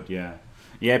 I could, yeah.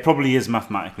 Yeah, it probably is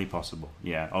mathematically possible.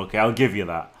 Yeah, okay, I'll give you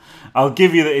that. I'll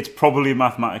give you that it's probably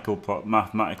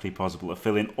mathematically possible to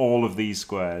fill in all of these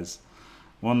squares.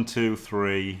 1, 2,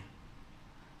 3.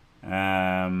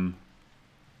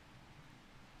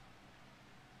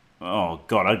 Oh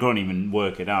god, I can't even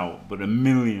work it out, but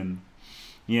 1,000,000.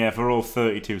 Yeah, for all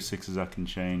 32 sixes I can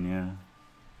chain,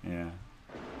 yeah. Yeah.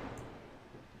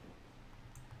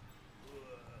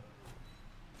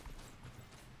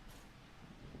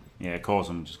 Yeah, of course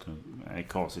I'm just gonna... Of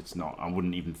course it's not. I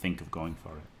wouldn't even think of going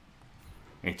for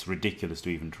it. It's ridiculous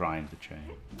to even try the chain.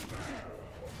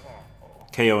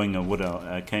 KOing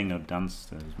a King of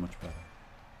Dance is much better.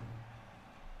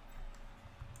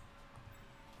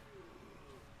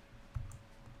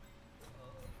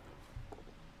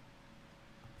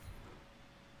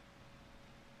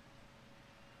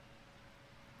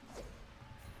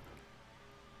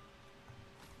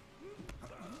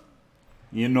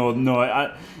 You know,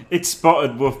 no, it's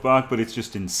spotted Wolfbark, but it's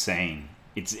just insane.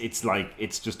 It's like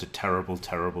it's just a terrible,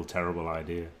 terrible, terrible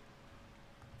idea.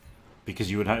 Because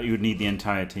you would need the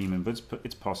entire team in, but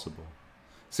it's possible.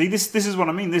 See, this is what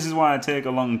I mean. This is why I take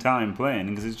a long time playing,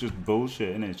 because it's just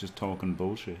bullshit, innit? It's just talking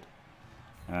bullshit.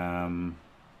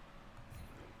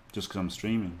 Just because I'm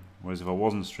streaming. Whereas if I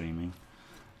wasn't streaming,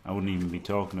 I wouldn't even be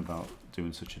talking about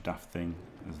doing such a daft thing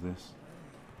as this.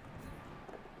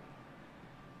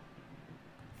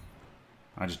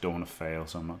 I just don't want to fail,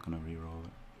 so I'm not going to re-roll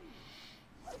it.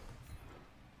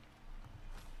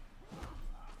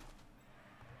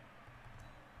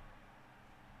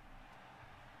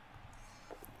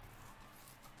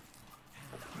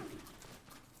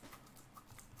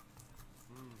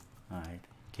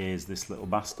 Okay, is this little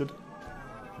bastard?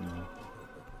 No.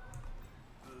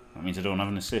 That means I don't have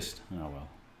an assist. Oh well.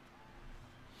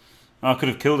 Oh, I could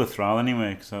have killed a Thrall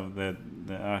anyway, because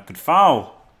I could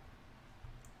foul.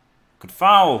 Could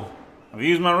foul. I've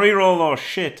used my reroll though,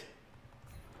 shit.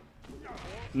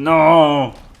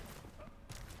 No.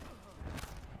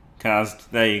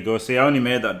 Cast. There you go. See, I only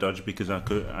made that dodge because I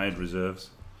had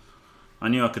reserves. I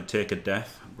knew I could take a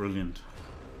death. Brilliant.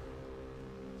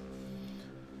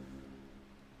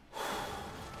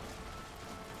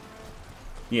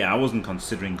 Yeah, I wasn't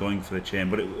considering going for the chain,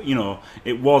 but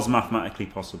it was mathematically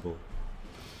possible.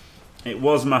 It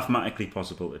was mathematically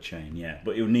possible to chain, yeah.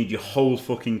 But it would need your whole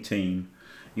fucking team.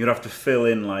 You'd have to fill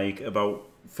in like about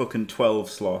fucking 12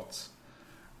 slots,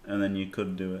 and then you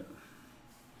could do it.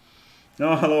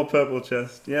 Oh, hello, purple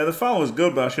chest. Yeah, the foul was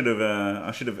good, but I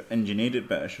should have engineered it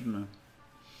better, shouldn't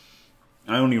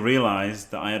I? I only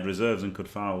realised that I had reserves and could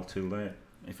foul too late.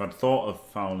 If I'd thought of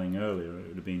fouling earlier,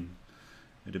 it'd have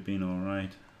been all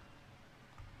right.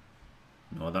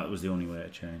 No, that was the only way to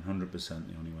chain. 100%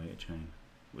 the only way to chain.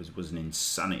 Was an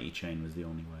insanity chain. Was the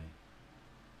only way.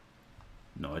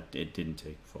 No, it didn't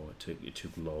take 4. It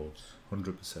took loads.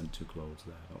 100% took loads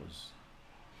there.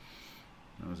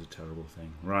 That was a terrible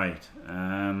thing. Right.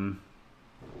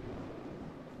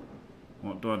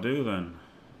 What do I do then?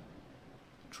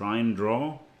 Try and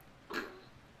draw?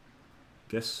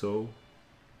 Guess so.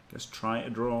 Guess try to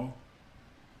draw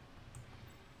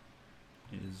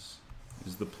is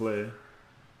the play.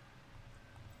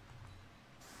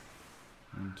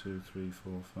 1, 2, 3,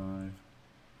 4, 5.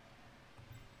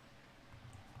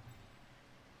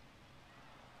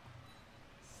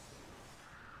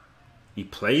 He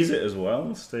plays it as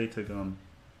well. Stater gone.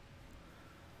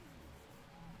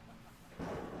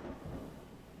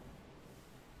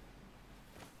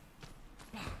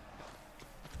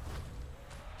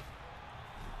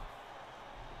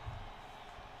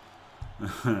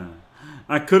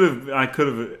 I could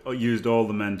have used all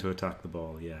the men to attack the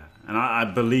ball, yeah. And I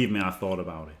believe me, I thought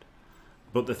about it.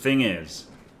 But the thing is,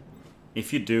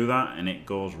 if you do that and it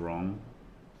goes wrong,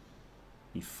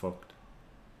 you fucked.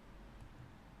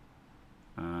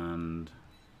 And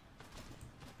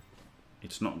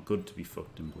it's not good to be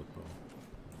fucked in Blood Bowl.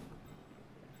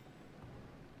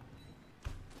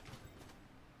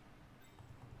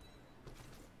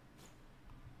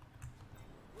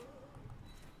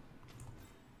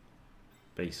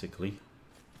 Basically.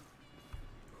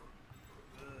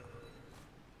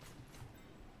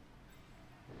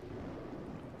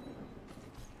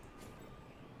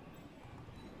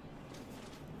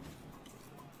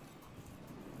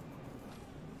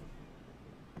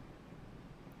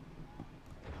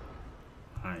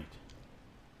 Right.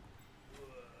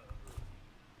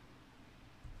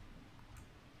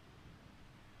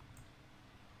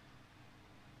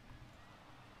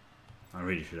 I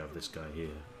really should have this guy here.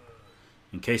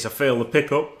 In case I fail the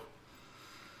pickup.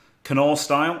 Canor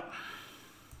style.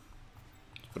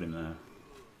 Let's put him there.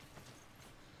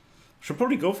 Should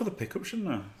probably go for the pickup, shouldn't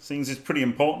I? Seeing as it's pretty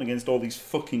important against all these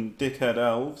fucking dickhead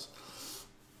elves.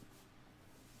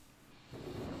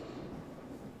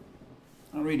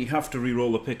 I really have to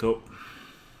re-roll the pickup.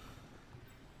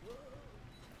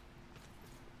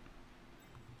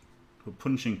 But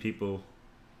punching people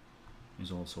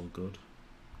is also good.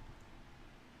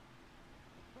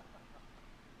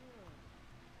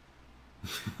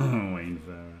 Wayne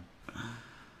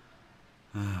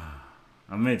Farah.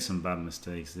 I made some bad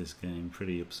mistakes this game.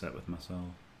 Pretty upset with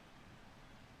myself.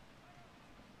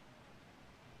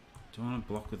 Do I want to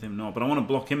block with him? No, but I want to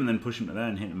block him and then push him to there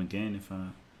and hit him again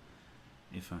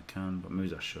if I can. But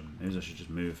maybe I shouldn't. Maybe I should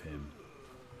just move him.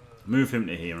 Move him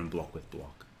to here and block with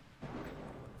block.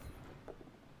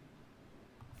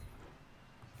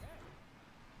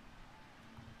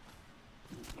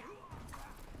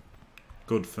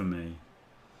 Good for me.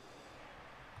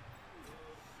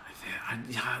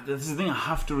 This is the thing, I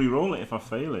have to re-roll it if I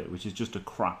fail it, which is just a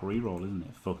crap re-roll, isn't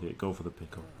it? Fuck it, go for the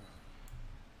pickup.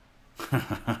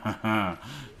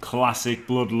 Classic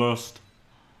Bloodlust.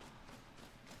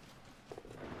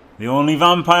 The only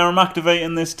vampire I'm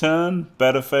activating this turn.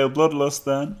 Better fail Bloodlust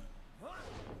then.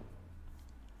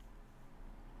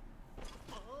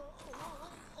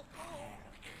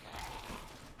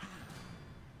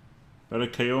 Better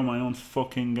KO my own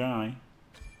fucking guy.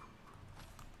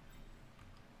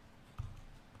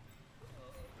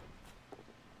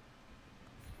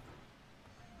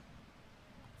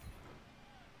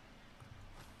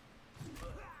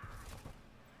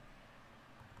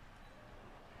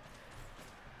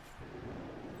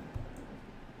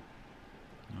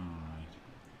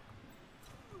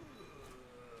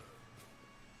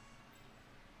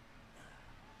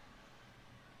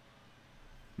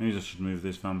 Maybe I should move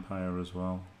this vampire as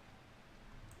well.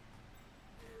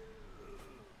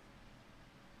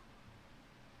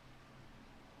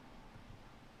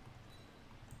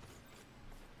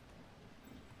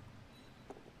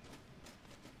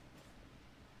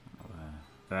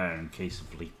 There, in case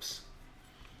of leaps.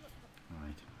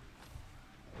 Right.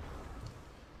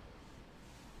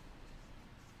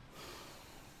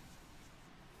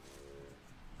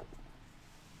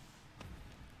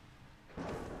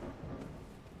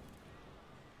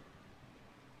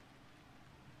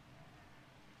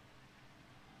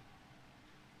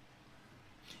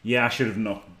 Yeah, I should have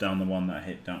knocked down the one that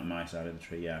hit down to my side of the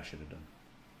tree. Yeah, I should have done.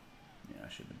 Yeah, I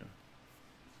should have done.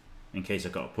 In case I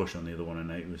got a push on the other one and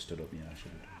it was stood up. Yeah, I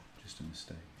should have done. Just a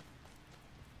mistake.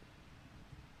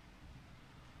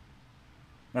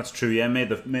 That's true, yeah,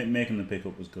 making the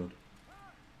pickup was good.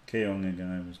 KOing a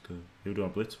guy was good. Who do I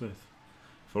blitz with?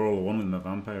 For all one with my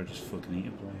vampire, just fucking eat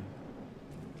a player.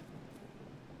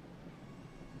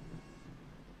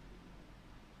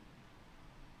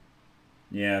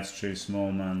 Yeah, it's true,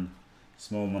 small man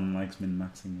likes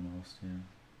min-maxing the most, yeah.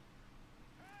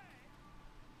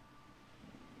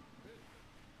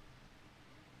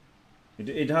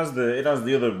 It has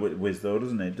the other whiz though,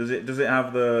 doesn't it? Does it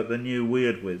have the new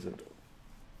weird wizard?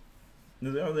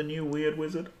 Does it have the new weird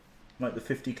wizard? Like the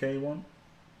 50k one?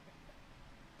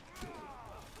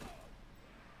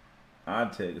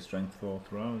 I'd take a strength 4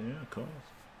 throw, yeah, of course.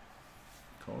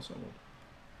 Of course I would.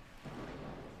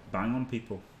 Bang on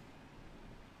people.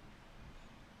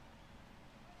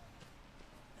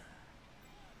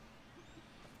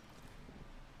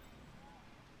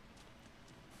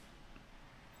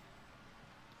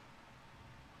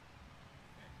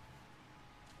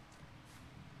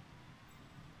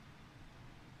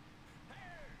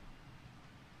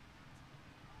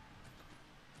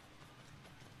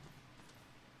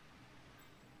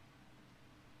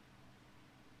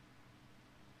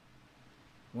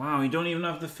 Wow, you don't even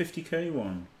have the 50k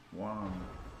one. Wow.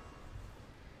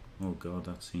 Oh god,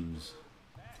 that seems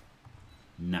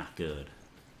not good.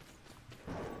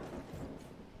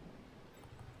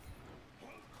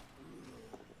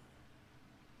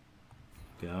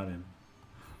 Got him.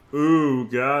 Ooh,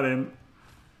 got him.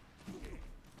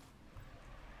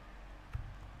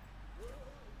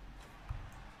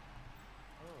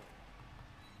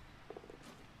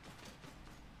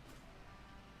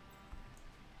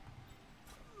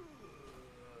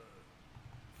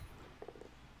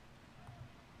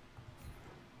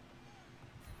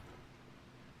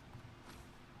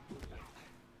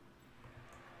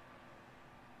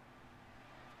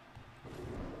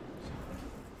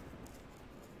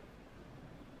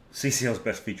 CCL's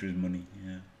best feature is money,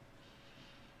 yeah.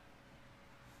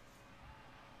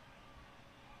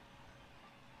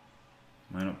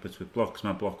 Mine up bits with blocks,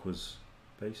 my block was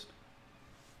based.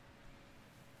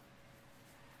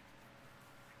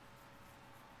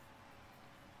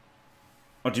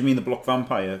 Oh, do you mean the block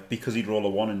vampire? Because he'd roll a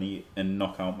 1 and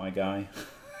knock out my guy.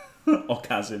 Or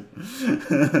Kazim.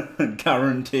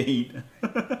 Guaranteed.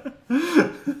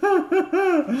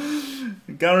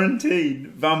 Guaranteed.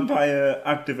 Vampire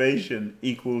activation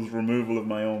equals removal of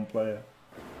my own player.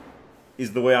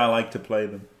 Is the way I like to play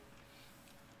them.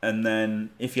 And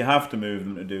then, if you have to move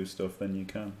them to do stuff, then you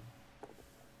can.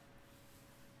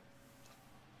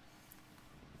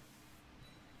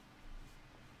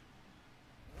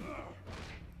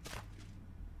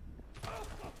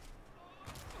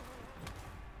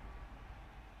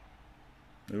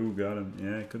 Ooh, got him.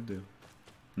 Yeah, I could do.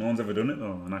 No one's ever done it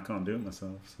though, and I can't do it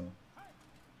myself, so.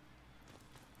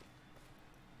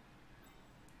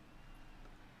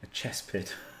 A chess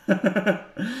pit.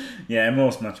 Yeah,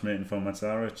 most matchmaking formats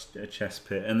are a chess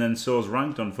pit, and then so's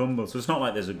ranked on Fumble, so it's not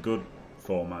like there's a good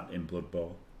format in Blood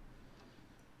Bowl.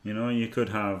 You know, you could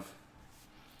have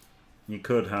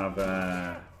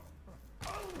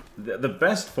the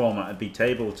best format would be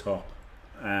tabletop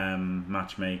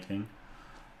matchmaking,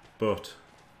 but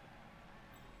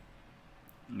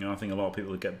you know, I think a lot of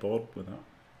people would get bored with that.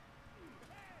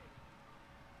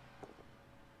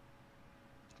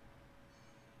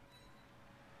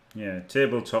 Yeah,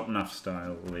 tabletop NAF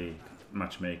style league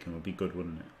matchmaking would be good,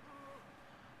 wouldn't it?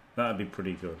 That'd be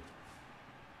pretty good.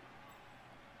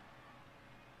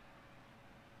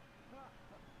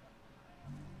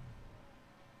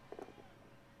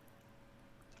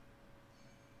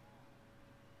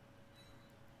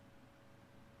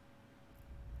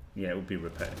 Yeah, it would be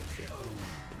repetitive, yeah.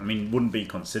 I mean, wouldn't be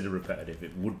considered repetitive,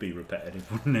 it would be repetitive,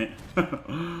 wouldn't it?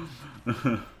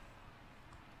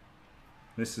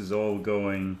 This is all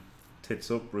going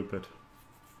tits up, Rupert.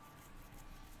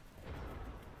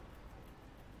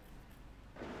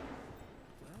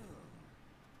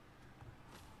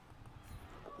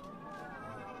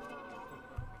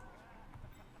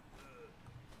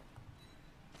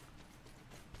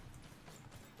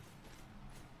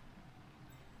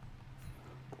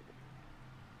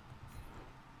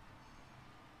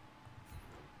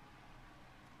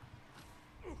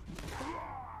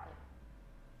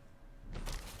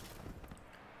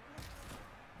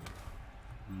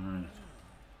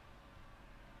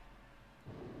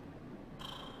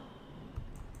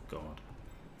 God.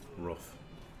 Rough.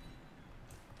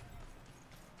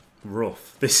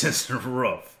 Rough. This is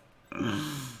rough.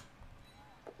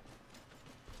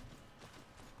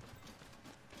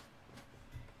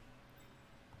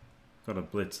 Got a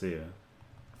blitz here.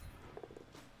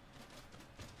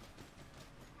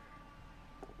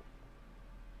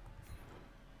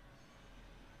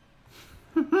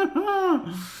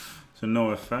 So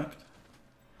no effect.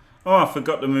 Oh, I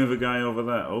forgot to move a guy over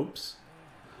there. Oops.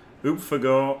 Oop,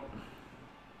 forgot.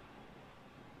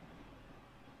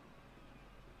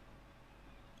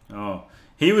 Oh,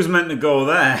 he was meant to go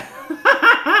there.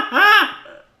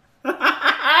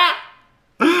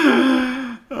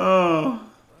 Oh.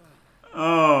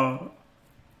 Oh.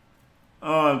 Oh,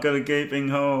 I've got a gaping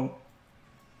hole.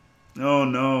 Oh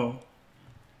no.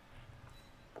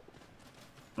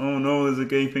 Oh no, there's a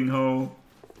gaping hole.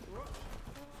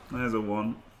 There's a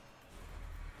 1.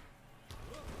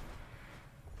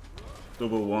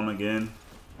 Double 1 again.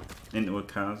 Into a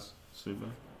Kaz. Super.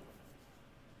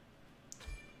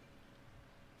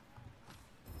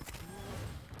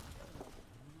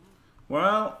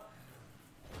 Well,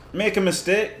 make a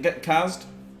mistake, get Kaz'd.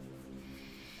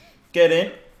 Get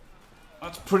in.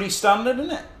 That's pretty standard,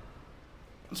 isn't it?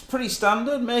 It's pretty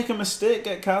standard. Make a mistake,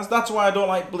 get Kaz'd. That's why I don't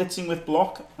like blitzing with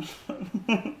block.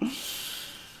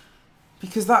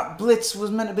 Because that blitz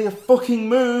was meant to be a fucking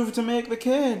move to make the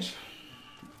cage.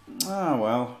 Ah,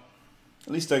 well.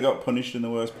 At least I got punished in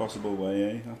the worst possible way,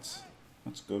 eh?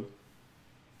 That's good.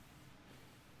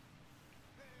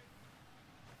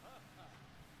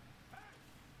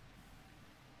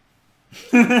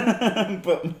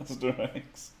 But Master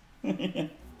X.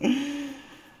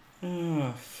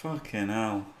 Oh, fucking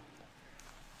hell.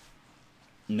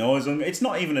 No, it's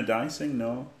not even a dicing,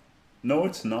 no. No,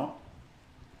 it's not.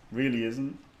 Really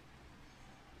isn't.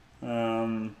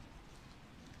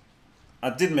 I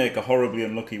did make a horribly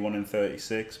unlucky 1 in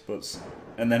 36, but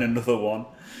and then another one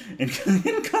in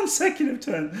consecutive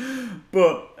turns.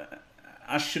 But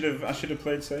I should have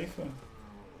played safer.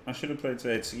 I should have played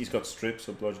safer. He's got strips,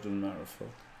 so blodge doesn't matter. Fuck.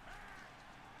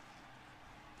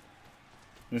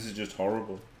 This is just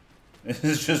horrible. This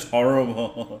is just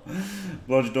horrible.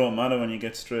 Blodge don't matter when you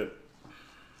get stripped.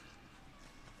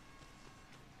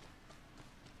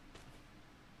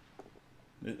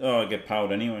 Oh, I get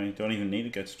powered anyway. Don't even need to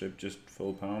get stripped, just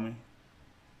full power me.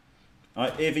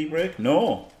 AV break?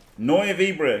 No. No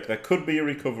AV break. That could be a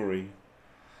recovery.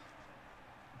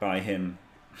 By him.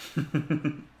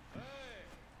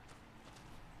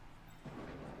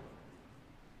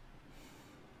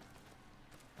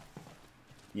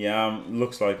 Yeah,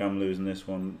 looks like I'm losing this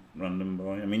one, random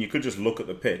boy. I mean, you could just look at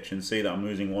the pitch and see that I'm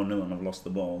losing 1-0 and I've lost the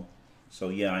ball. So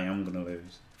yeah, I am going to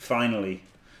lose. Finally.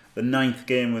 The 9th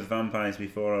game with vampires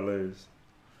before I lose.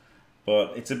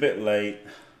 But it's a bit late.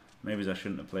 Maybe I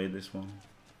shouldn't have played this one.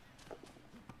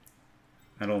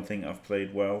 I don't think I've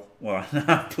played well. Well,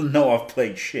 no, I've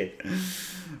played shit.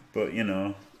 But, you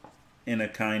know, in a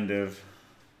kind of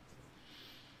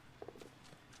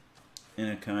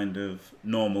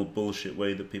normal bullshit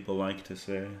way that people like to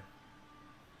say.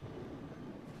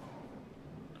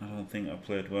 I don't think I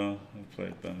played well. I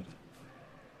played bad.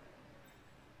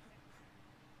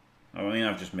 I mean,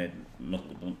 I've just made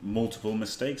multiple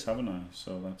mistakes, haven't I?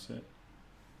 So that's it.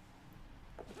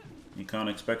 You can't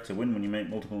expect to win when you make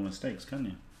multiple mistakes, can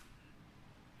you?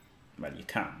 Well, you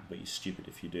can, but you're stupid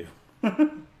if you do.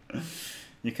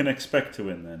 You can expect to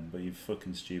win then, but you're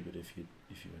fucking stupid if you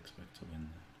expect to win.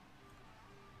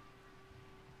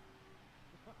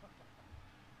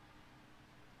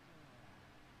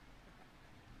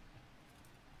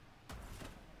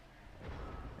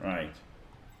 Right.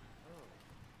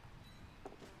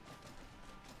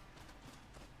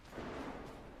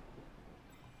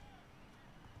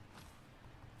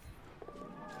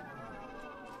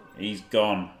 He's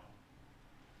gone.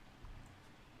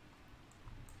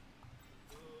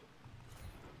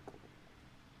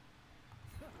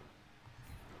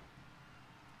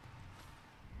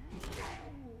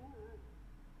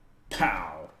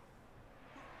 Pow.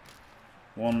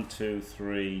 1, 2,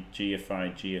 3,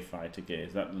 GFI to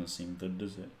gaze. That doesn't seem good,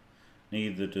 does it?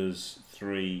 Neither does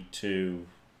 3, 2,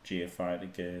 GFI to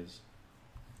gaze.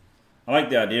 I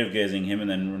like the idea of gazing him and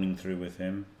then running through with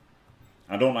him.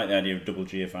 I don't like the idea of double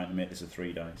GFI to make this a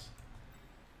 3 dice.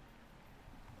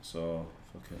 So,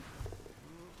 fuck it.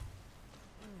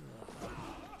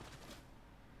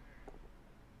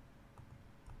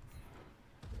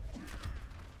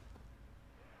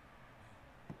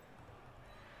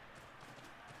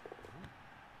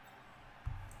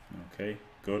 Okay,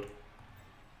 good.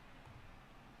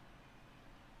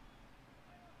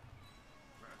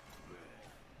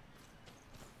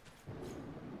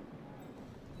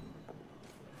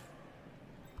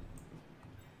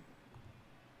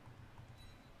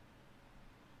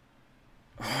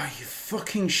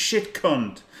 Fucking shit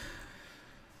cunt.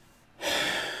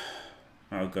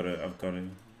 I've got to.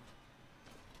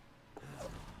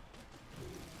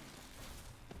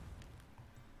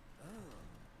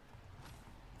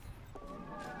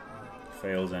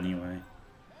 Fails anyway.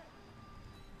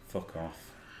 Fuck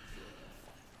off.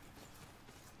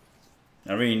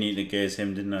 I really need to gaze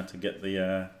him, didn't I, to get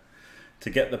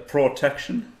the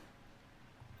protection.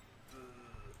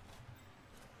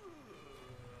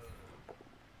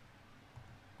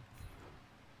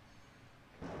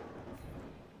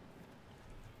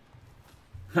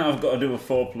 Now I've got to do a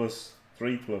 4 plus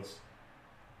 3 plus.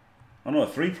 Oh no, a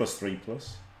 3 plus 3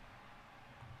 plus.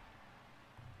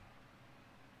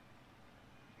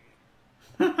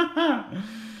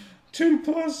 Two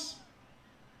plus.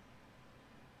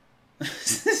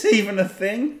 Is this even a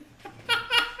thing?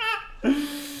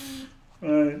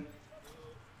 Right.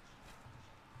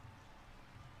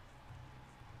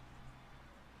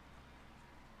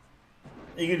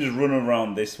 You can just run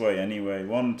around this way anyway.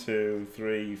 1, 2,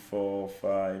 3, 4,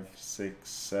 5, 6,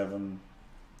 7.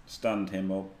 Stand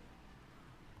him up.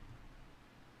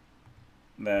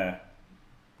 There.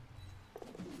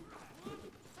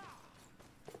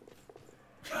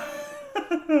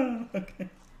 Okay.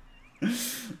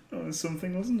 That was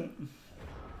something, wasn't it?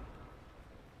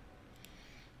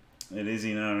 It is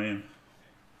Inarian.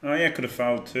 Oh yeah, could have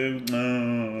fouled too.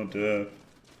 No, duh.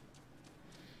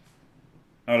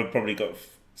 I would have probably got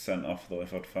sent off though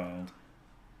if I'd fouled.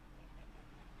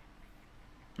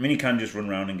 I mean, you can just run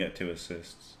around and get 2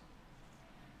 assists.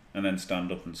 And then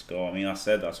stand up and score. I mean, I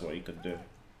said that's what you could do.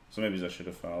 So maybe I should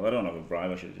have fouled. I don't have a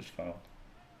bribe, I should have just fouled.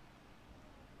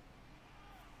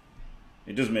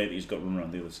 It does make that he's got to run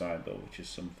around the other side though, which is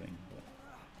something.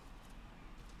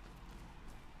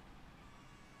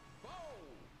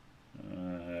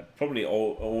 But probably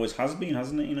always has been,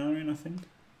 hasn't it, Inarian, I think?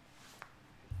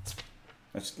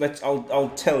 I'll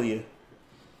tell you.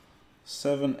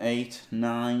 7, 8,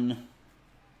 9.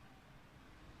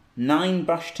 9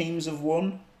 bash teams have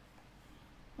won.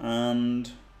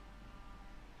 And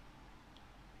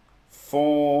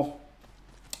 4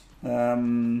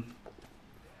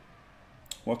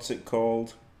 what's it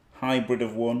called? Hybrid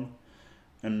have won,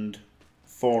 and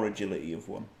 4 agility have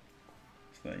won.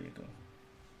 So there you go.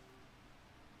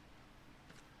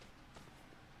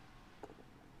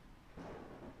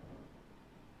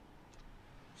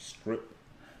 Strip.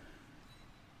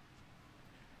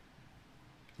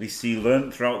 At least he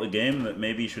learnt throughout the game that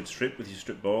maybe you should strip with your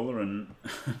strip baller and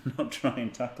not try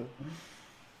and tackle.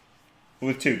 But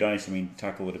with 2 dice, I mean,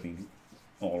 tackle would have been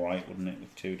alright, wouldn't it,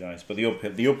 with 2 dice? But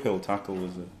the uphill tackle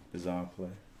was a bizarre play.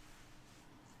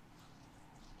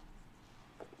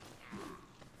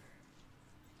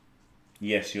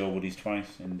 Yes, you're Woody's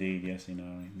twice, indeed, yes,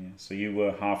 Inari. Yeah. So you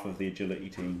were half of the agility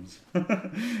teams.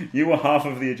 You were half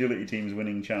of the agility teams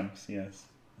winning champs, yes.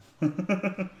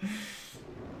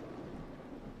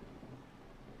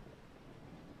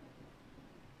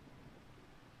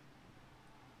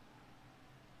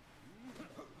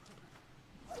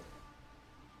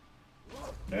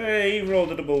 Hey, he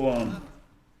rolled a double 1.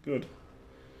 Good.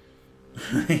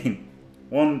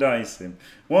 1 dice him.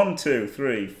 1, 2,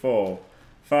 3, 4,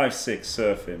 5, 6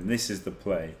 surf him. This is the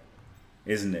play,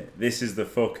 isn't it? This is the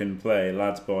fucking play,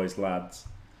 lads, boys, lads.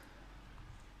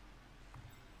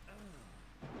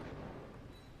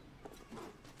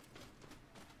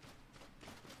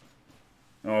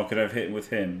 Oh, could I have hit with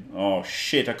him? Oh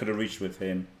shit, I could have reached with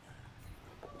him.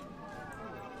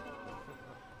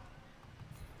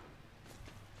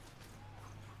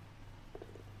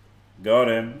 Got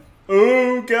him.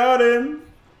 Ooh, got him.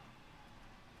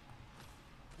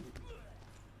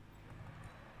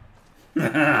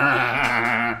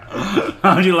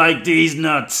 How do you like these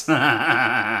nuts?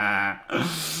 Right.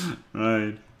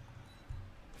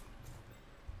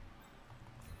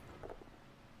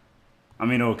 I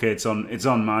mean, okay, it's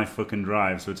on my fucking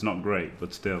drive, so it's not great,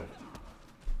 but still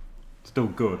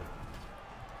good.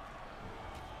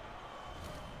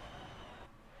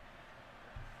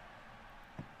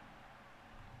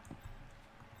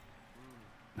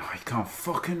 Oh, he can't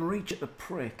fucking reach at the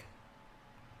prick.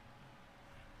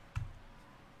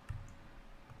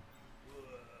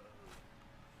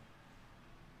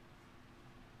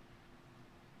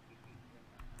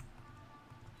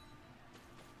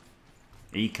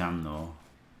 He can though.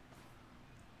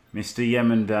 Mr.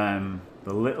 Yemendam,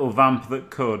 the little vamp that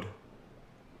could.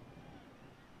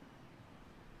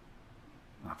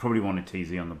 I probably want a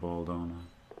TZ on the ball, don't I?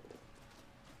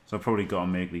 So I've probably got to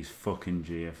make these fucking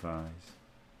GFIs.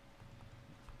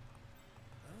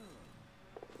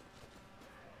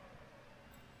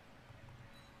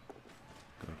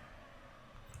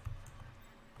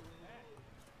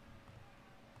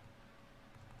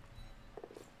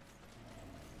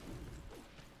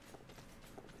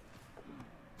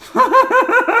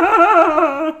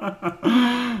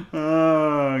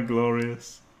 Ah,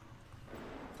 glorious.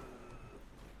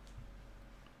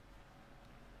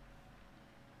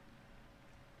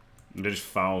 They just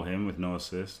foul him with no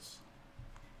assists.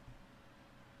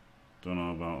 Don't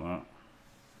know about that.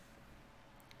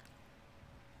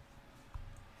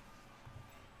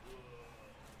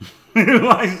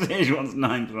 Like Sage wants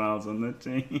 9 trials on the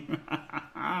team.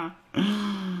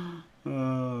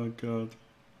 Oh god.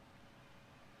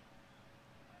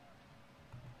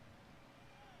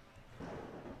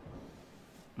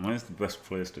 Where's the best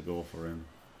place to go for him?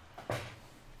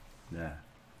 Yeah.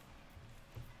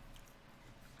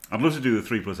 I'd love to do the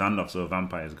 3+ handoff so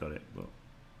Vampire's got it, but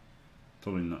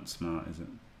probably not smart, is it?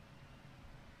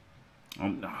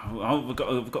 I've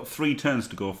got 3 turns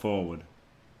to go forward.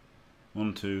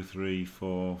 1, 2, 3,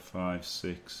 4, 5,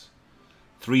 6.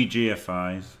 3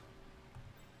 GFIs.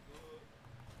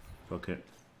 Fuck it.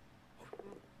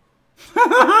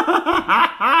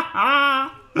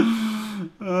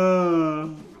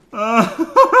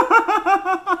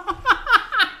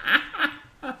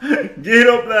 Get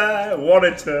up there! What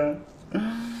a turn!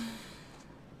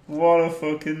 What a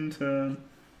fucking turn!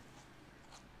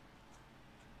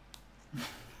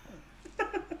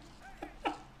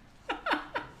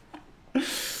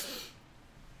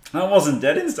 That wasn't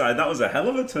dead inside, that was a hell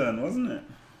of a turn, wasn't it?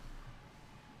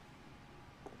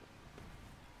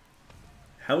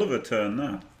 Hell of a turn,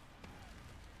 that.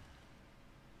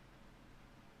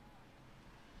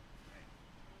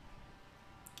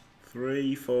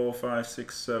 Three, 4, 5,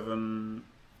 6, 7,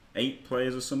 8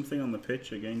 players or something on the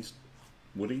pitch against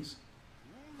Woodies.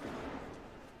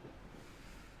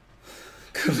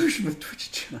 Collusion with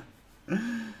Twitch chat.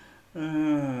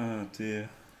 Oh dear.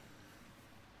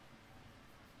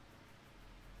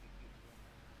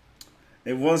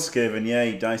 It was Skaven, yeah,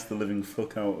 he diced the living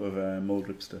fuck out of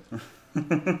Muldripster.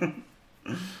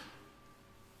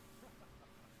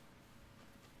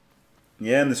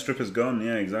 Yeah, and the stripper's gone,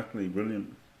 yeah, exactly,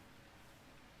 brilliant.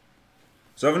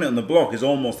 So having it on the block is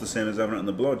almost the same as having it on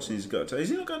the blodge. So he's got. Has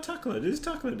he not got a tackler? Did his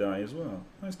tackler die as well?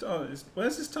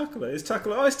 Where's his tackler? His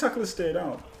tackler. Oh, his tackler stayed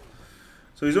out.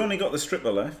 So he's only got the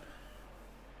stripper left,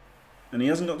 and he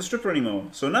hasn't got the stripper anymore.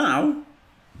 So now,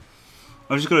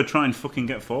 I've just got to try and fucking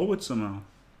get forward somehow.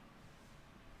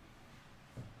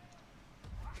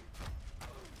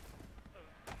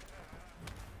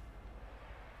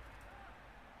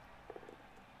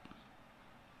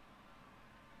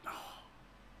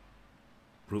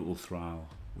 Brutal Thrall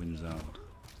wins out.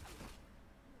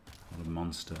 What a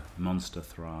monster. Monster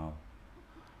Thrall.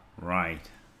 Right.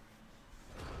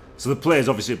 So the players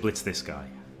obviously blitz this guy.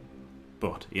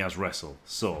 But he has wrestle.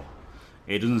 So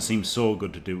it doesn't seem so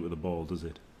good to do it with the ball, does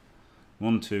it?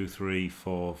 1, 2, 3,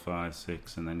 4, 5,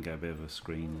 6, and then get a bit of a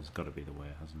screen. Has got to be the way,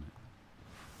 hasn't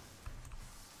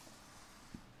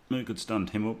it? We could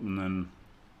stand him up and then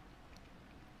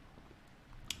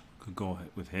could go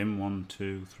with him. 1,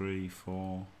 2, 3,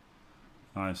 4,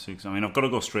 5, 6. I mean, I've got to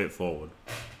go straight forward.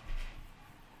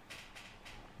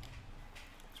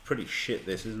 It's pretty shit,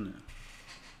 this, isn't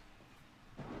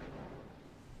it?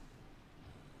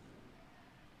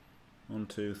 One,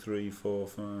 2, 3, 4,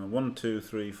 5. 1, 2,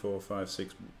 3, 4, 5,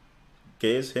 6.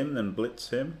 Gaze him, then blitz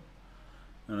him,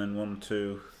 and then 1,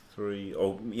 2, 3.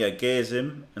 Oh, yeah, gaze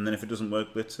him, and then if it doesn't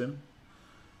work, blitz him.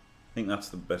 I think that's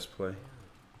the best play.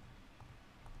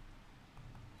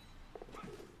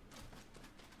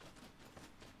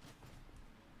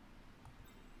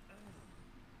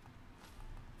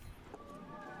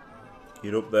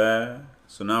 Get up there.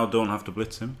 So now don't have to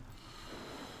blitz him.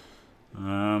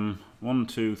 1,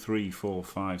 2, 3, 4,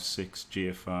 5, 6.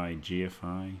 GFI,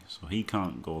 GFI. So he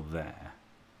can't go there.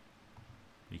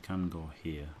 He can go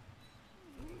here.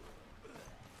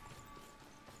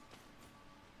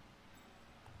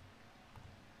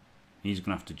 He's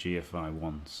going to have to GFI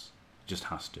once. He just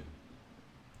has to.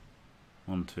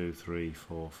 1, 2, 3,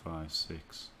 4, 5,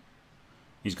 6.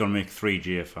 He's going to make 3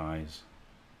 GFIs.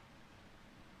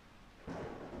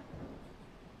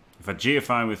 If I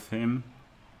GFI with him,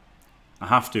 I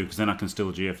have to, because then I can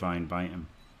still GFI and bite him.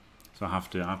 So I have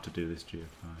to do this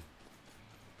GFI.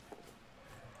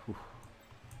 Whew.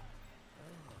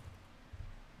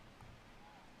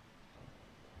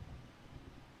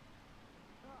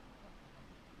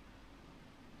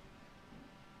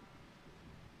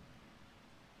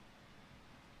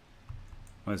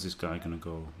 Where's this guy gonna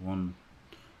go? 1,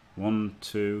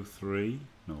 2, 3.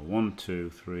 No, 1, 2,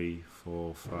 3,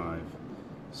 4, 5,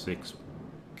 6.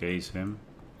 Gaze him.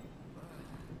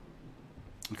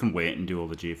 I can wait and do all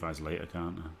the GFIs later,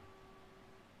 can't I?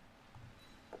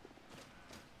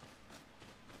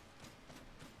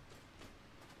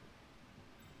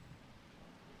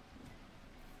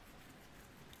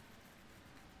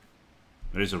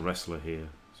 There is a wrestler here,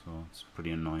 so it's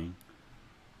pretty annoying.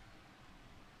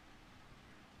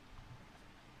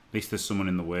 At least there's someone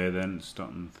in the way then,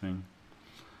 starting the thing.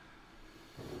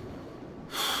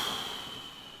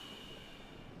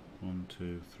 1,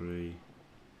 2, 3,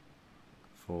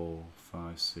 4,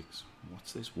 5, 6.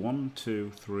 What's this? 1,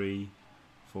 2, 3,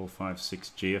 4, 5,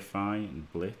 6 GFI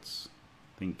and Blitz.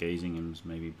 I think Gazingham's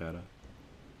maybe better.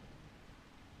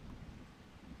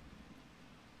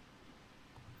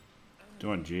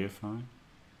 Do I GFI?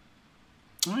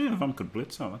 Oh yeah, if I could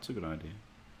Blitz out, that's a good idea.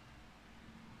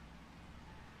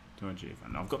 Do I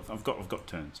GFI? No, I've got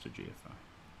turns to GFI.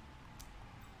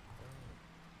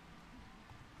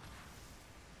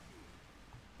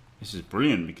 This is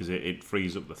brilliant because it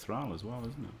frees up the Thrall as well,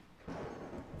 isn't it?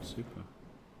 Super.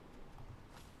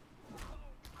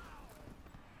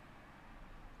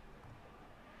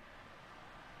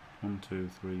 One, 2,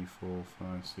 3, 4,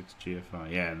 5, 6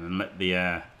 GFI. Yeah, and then let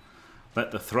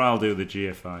the Thrall do the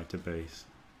GFI to base.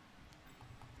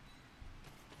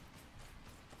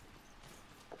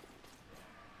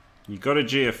 You got a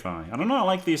GFI. I don't know, I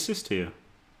like the assist here.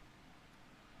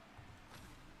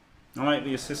 I like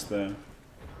the assist there.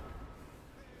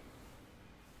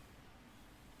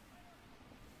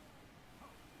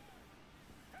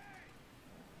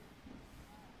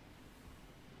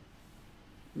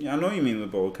 Yeah, I know you mean the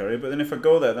ball carrier, but then if I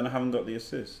go there, then I haven't got the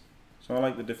assist. So I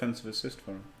like the defensive assist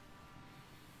for him.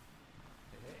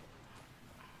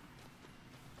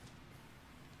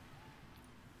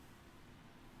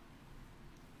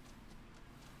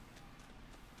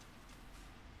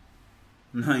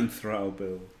 Nine Thrall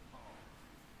build.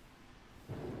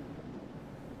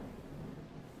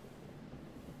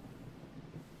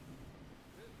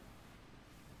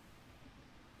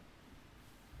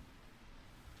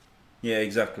 Yeah,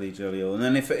 exactly, Jaleel. And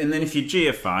then if you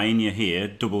GFI and you're here,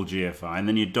 double GFI, and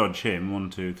then you dodge him 1,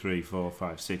 2, 3, 4,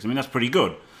 5, 6. I mean that's pretty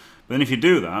good. But then if you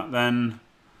do that, then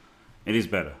it is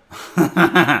better.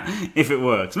 If it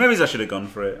works. Maybe I should have gone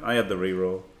for it. I had the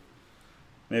reroll.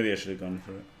 Maybe I should have gone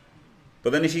for it.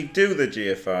 But then if you do the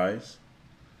GFIs,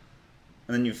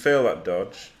 and then you fail that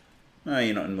dodge,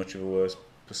 you're not in much of a worse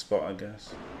spot, I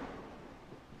guess.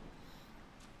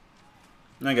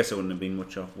 I guess it wouldn't have been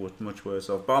much worse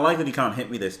off. But I like that he can't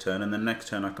hit me this turn, and then next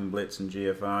turn I can blitz and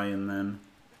GFI, and then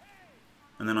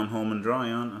I'm home and dry,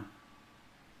 aren't I?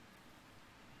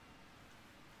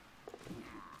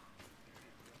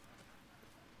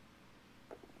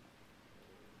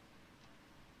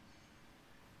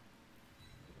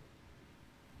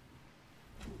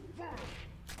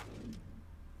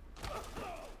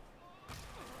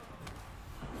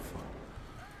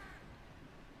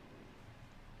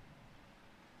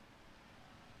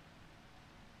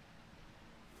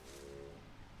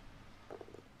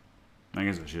 I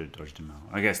guess I should have dodged him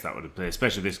out. I guess that would have played,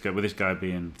 especially this guy with this guy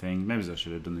being thing. Maybe I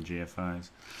should have done the GFIs.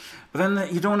 But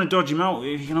then you don't want to dodge him out.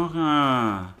 You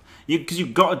know, because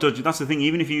you've got to dodge it. That's the thing.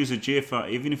 Even if you use a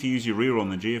GFI, even if you use your reroll on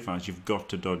the GFIs, you've got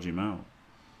to dodge him out,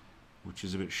 which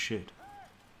is a bit shit.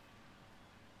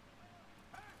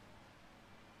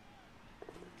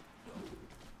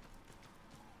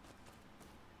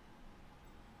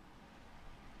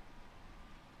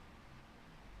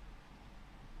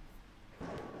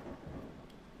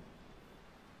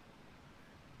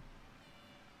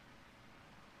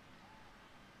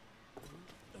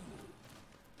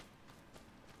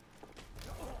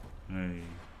 Hey.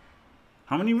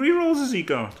 How many rerolls has he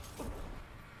got?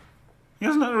 He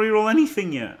hasn't had to reroll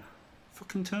anything yet.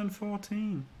 Fucking turn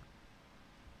 14.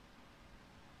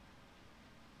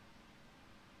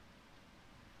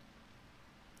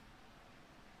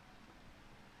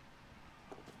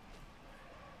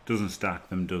 Doesn't stack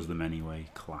them, does them anyway.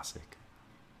 Classic.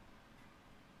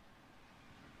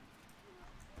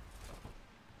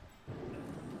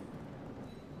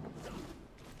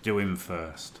 Do him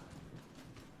first.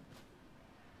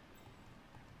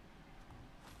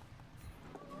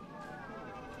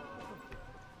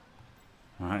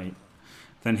 Right,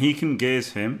 then he can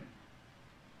gaze him,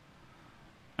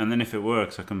 and then if it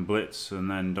works I can blitz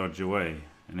and then dodge away,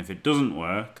 and if it doesn't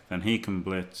work then he can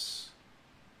blitz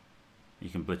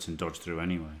and dodge through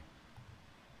anyway.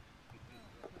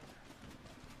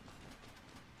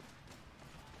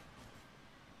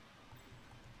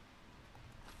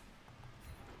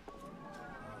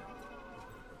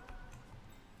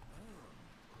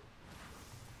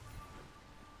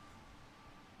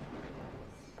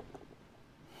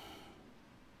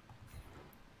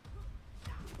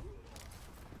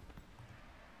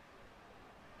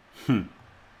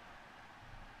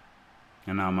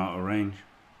 And now I'm out of range.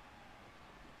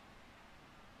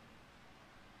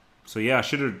 So yeah, I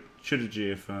should have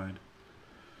GFI'd.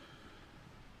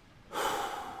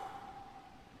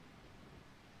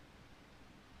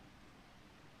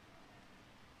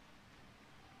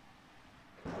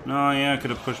 No, yeah, I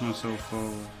could have pushed myself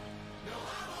forward.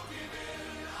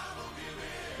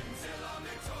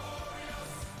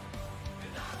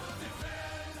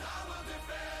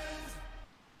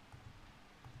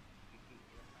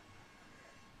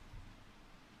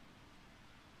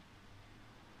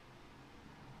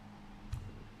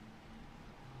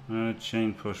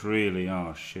 Chain push, really?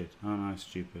 Oh shit. Aren't I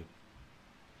stupid?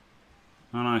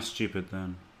 Aren't I stupid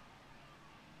then?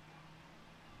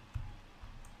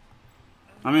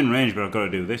 I'm in range, but I've got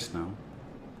to do this now.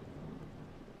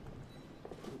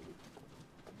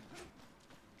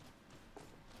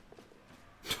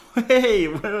 Hey,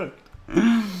 it worked!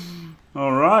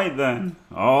 Alright then.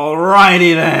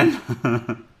 Alrighty then!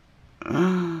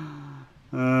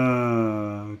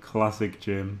 Classic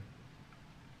Jim.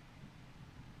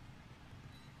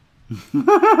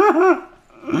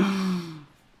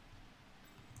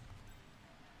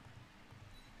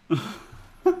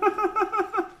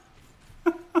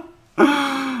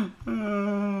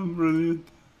 Brilliant.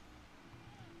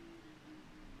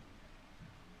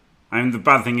 And the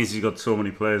bad thing is he's got so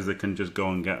many players that can just go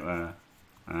and get there.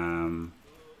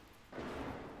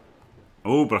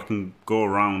 Oh, but I can go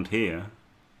around here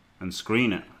and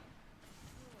screen it.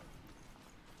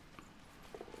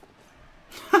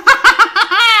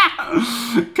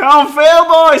 Can't fail,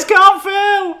 boys! Can't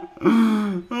fail!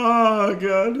 Oh,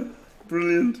 God.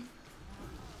 Brilliant.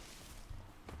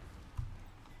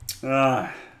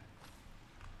 Ah.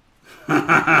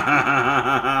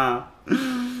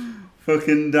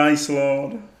 Fucking Dice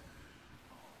Lord.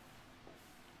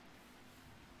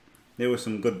 There were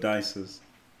some good dices.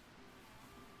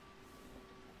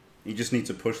 You just need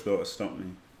to push though to stop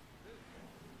me.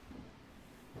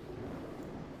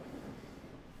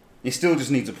 You still just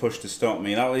need to push to stop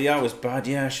me. That was bad.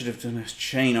 Yeah, I should have done a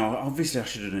chain. Oh, obviously I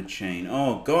should have done a chain.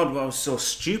 Oh God, that was so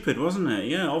stupid, wasn't it?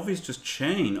 Yeah, obviously just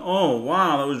chain. Oh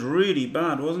wow, that was really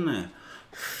bad, wasn't it?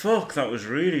 Fuck, that was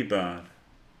really bad.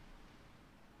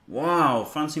 Wow,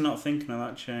 fancy not thinking of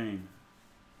that chain.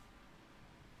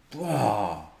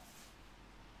 Wow.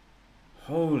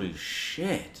 Holy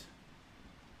shit.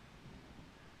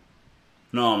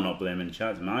 No, I'm not blaming the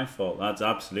chat. It's my fault. That's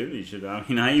absolutely should. I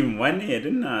mean, I even went here,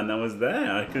 didn't I? And I was there.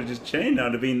 I could have just chained.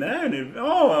 I'd have been there. And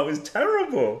oh, that was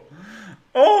terrible.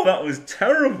 Oh, that was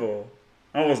terrible.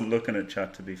 I wasn't looking at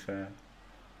chat, to be fair.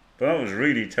 But that was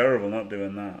really terrible not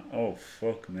doing that. Oh,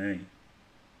 fuck me.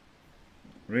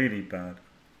 Really bad.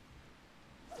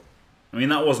 I mean,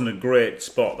 that wasn't a great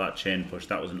spot, that chain push.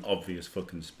 That was an obvious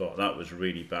fucking spot. That was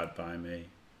really bad by me.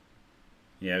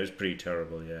 Yeah, it was pretty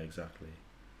terrible. Yeah, exactly.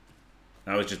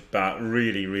 That was just bad,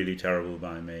 really, really terrible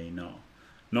by me.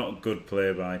 Not good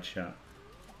play by chat.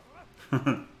 He's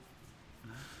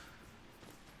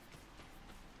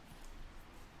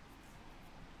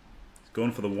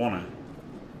going for the one.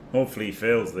 Hopefully he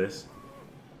fails this.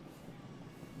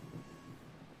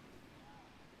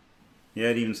 Yeah,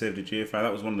 it even saved a GFI.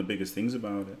 That was one of the biggest things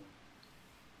about it.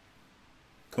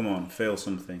 Come on, fail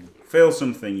something. Fail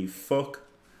something, you fuck.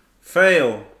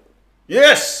 Fail.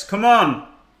 Yes, come on.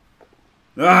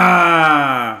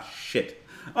 Ah, shit.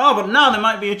 Oh, but now there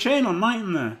might be a chain on,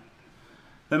 mightn't there?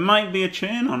 There might be a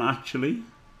chain on, actually.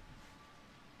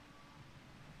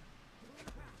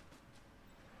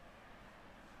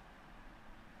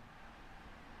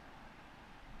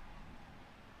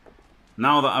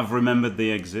 Now that I've remembered they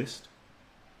exist.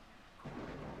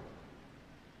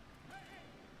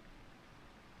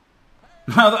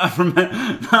 Now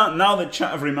that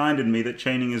chat have reminded me that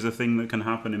chaining is a thing that can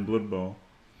happen in Blood Bowl.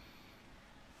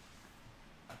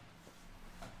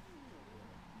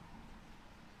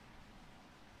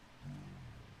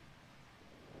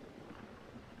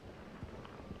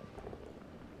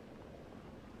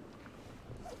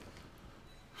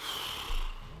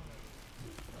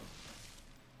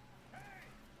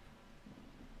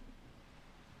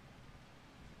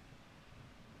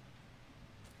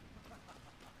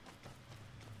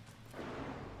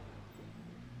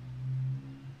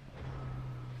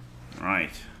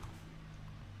 Right.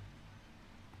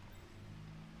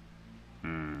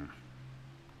 I've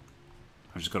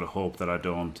just got to hope that I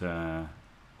don't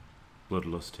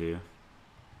bloodlust here.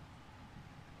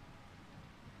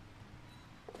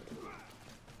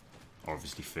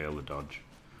 Obviously fail the dodge.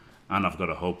 And I've got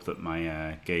to hope that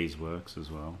my gaze works as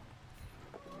well.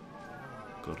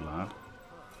 Good lad.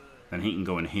 Then he can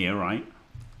go in here, right?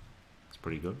 That's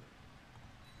pretty good.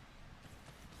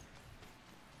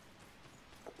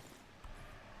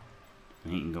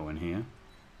 And he can go in here.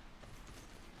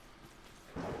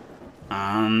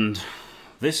 And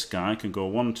this guy can go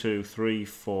 1, 2, 3,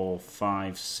 4,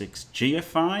 5, 6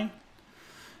 GFI.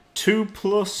 2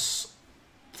 plus,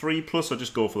 3 plus, or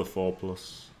just go for the 4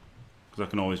 plus. Because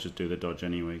I can always just do the dodge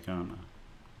anyway, can't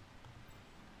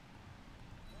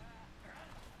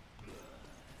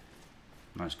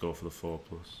I? Nice go for the 4+.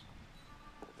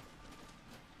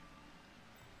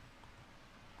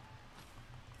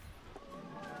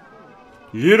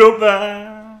 Get up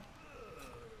there!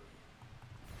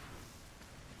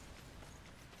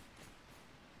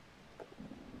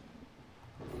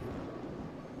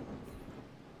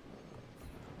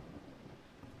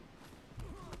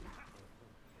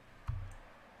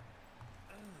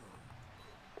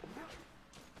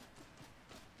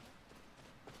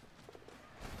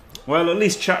 Well, at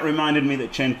least chat reminded me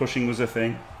that chain pushing was a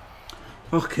thing.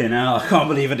 Fucking hell, I can't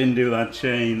believe I didn't do that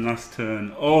chain last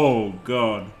turn. Oh,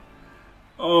 God.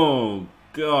 Oh,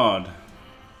 God.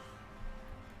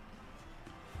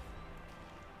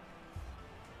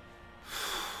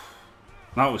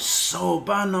 That was so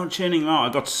bad not chaining out. I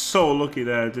got so lucky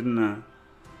there, didn't I?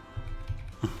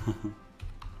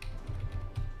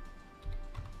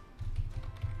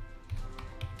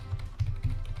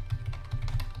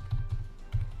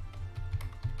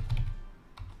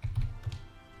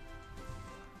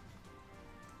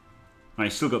 Oh,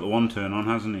 he's still got the 1 turn on,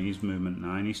 hasn't he? He's movement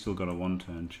 9. He's still got a 1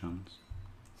 turn chance.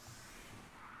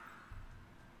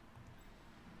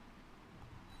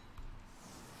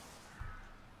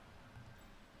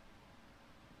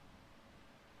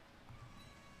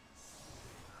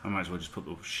 I might as well just put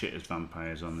the shittest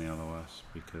vampires on the LOS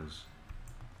because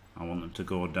I want them to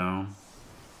go down.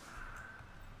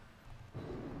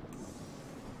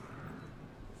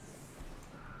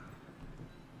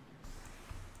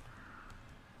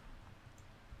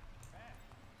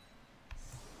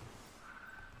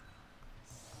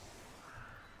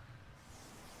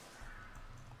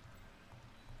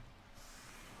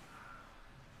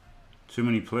 Too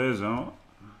many players out.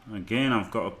 Again,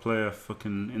 I've got a player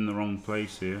fucking in the wrong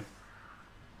place here.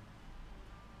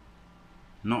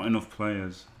 Not enough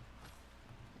players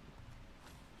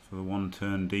for the 1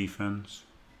 turn defense.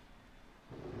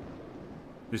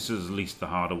 This is at least the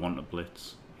harder one to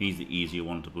blitz. He's the easier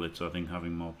one to blitz, so I think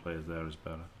having more players there is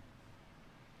better.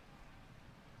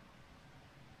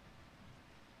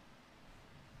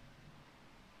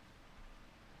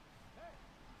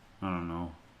 I don't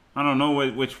know. I don't know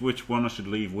which one I should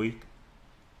leave weak.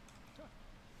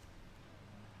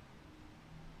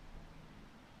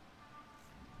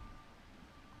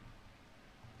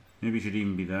 Maybe he should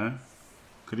even be there.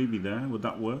 Could he be there? Would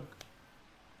that work?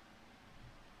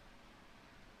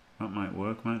 That might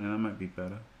work, mightn't it? That might be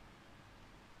better.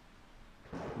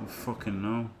 Oh, fucking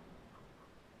no.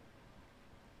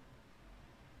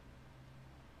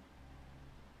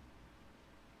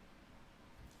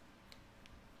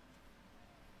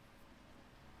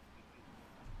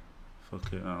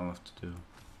 Fuck it, I'll have to do.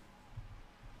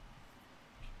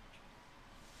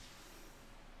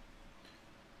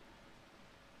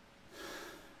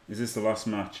 Is this the last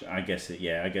match? I guess it.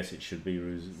 Yeah, I guess it should be.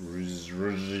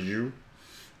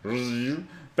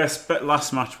 Best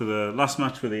last match with a last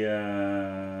match with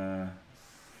the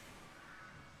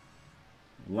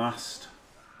last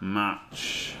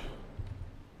match.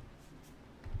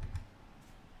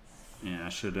 Yeah, I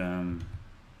should.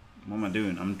 What am I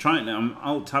doing? I'm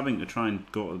alt tabbing to try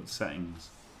and go to the settings.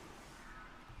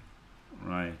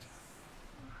 Right.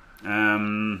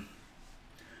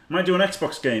 Might do an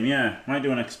Xbox game, yeah. Might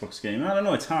do an Xbox game. I don't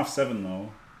know, it's 7:30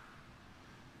 though.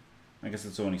 I guess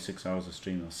it's only 6 hours of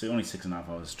stream though. Only 6.5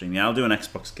 hours of stream. Yeah, I'll do an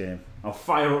Xbox game. I'll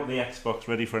fire up the Xbox,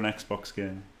 ready for an Xbox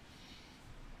game.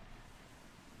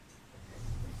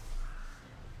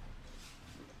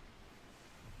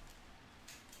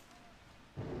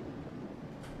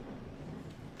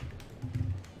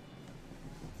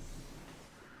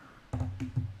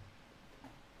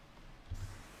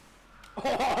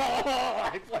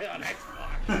 I play on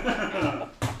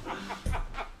Xbox.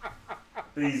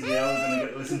 He's going to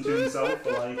get to listen to himself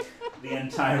for like the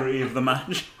entirety of the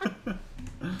match.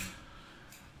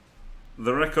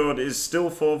 The record is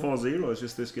still 4-4-0. It's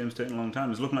just this game's taking a long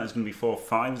time. It's looking like it's going to be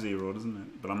 4-5-0, doesn't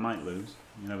it? But I might lose.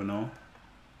 You never know.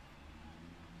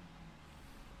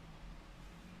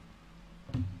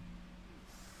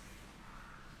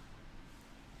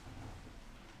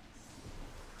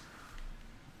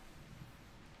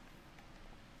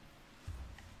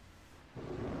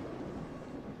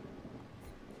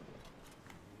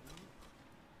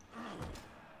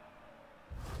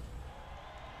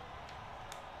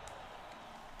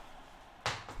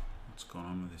 What's going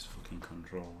on with this fucking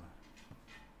controller?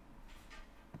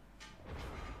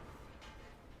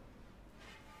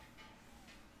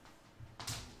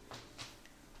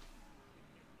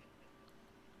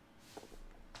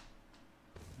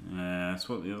 Yeah, that's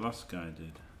what the last guy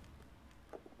did.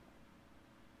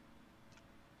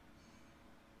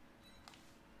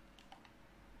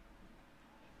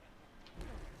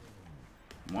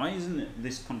 Why isn't it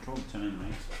this control turning me?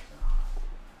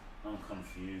 I'm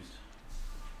confused.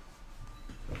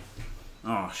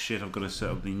 Oh shit, I've got to set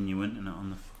up the new internet on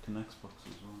the fucking Xbox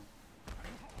as well.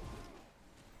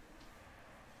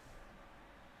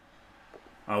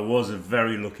 I was a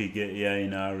very lucky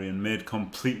Inari and made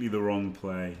completely the wrong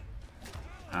play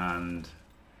and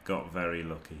got very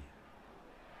lucky.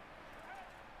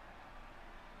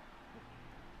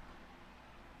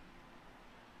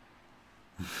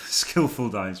 Skillful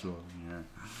dice roll, yeah.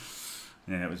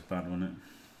 Yeah, it was bad, wasn't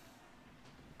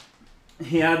it?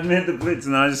 He had made the blitz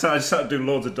and I just had to do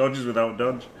loads of dodges without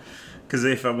dodge. Because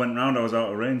if I went round, I was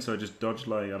out of range, so I just dodged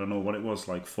like, I don't know what it was,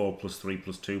 like 4 plus 3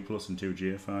 plus 2 plus and 2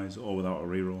 GFIs, all without a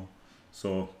reroll.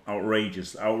 So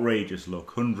outrageous luck,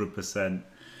 100%.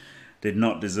 Did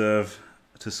not deserve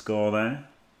to score there.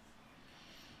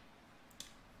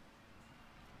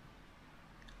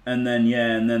 And then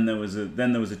then there was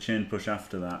a chain push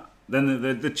after that. Then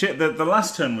the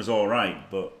last turn was all right,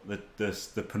 but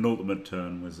the penultimate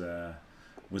turn was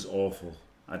awful.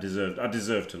 I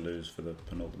deserved to lose for the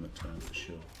penultimate turn for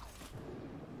sure.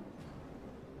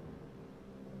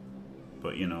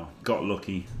 But you know, got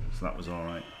lucky, so that was all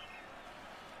right.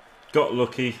 Got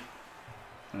lucky,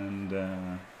 and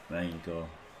there you go.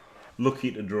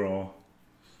 Lucky to draw.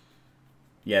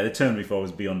 Yeah, the turn before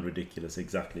was beyond ridiculous.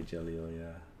 Exactly, Jellio.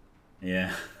 Yeah.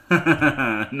 Yeah.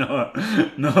 no,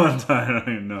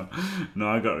 entirely, no.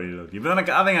 I got really lucky. But then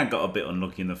I think I got a bit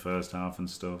unlucky in the first half and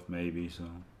stuff, maybe, so.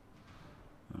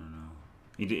 I don't know.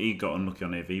 He got unlucky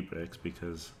on AV breaks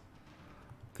because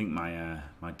I think my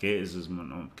Gators'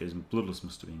 Bloodlust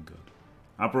must have been good.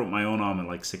 I broke my own armor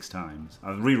like 6 times.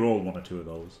 I re-rolled 1 or 2 of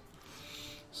those.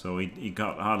 So he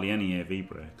got hardly any AV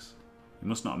breaks. He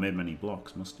must not have made many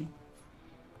blocks, must he?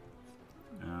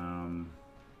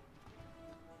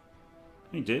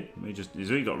 He did.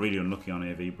 He got really unlucky on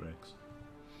AV breaks.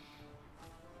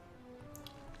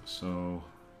 So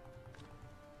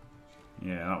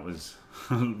yeah, that was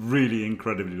really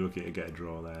incredibly lucky to get a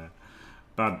draw there.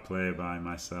 Bad play by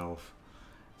myself.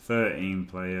 13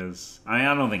 players. I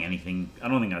don't think I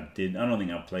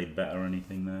played better or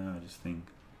anything there. I just think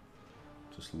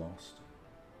just lost.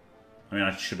 I mean,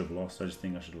 I should have lost. I just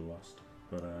think I should have lost.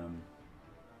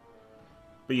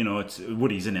 But you know, it's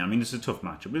Woody's, isn't it? I mean, it's a tough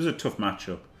matchup. It was a tough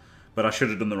matchup, but I should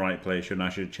have done the right play. I should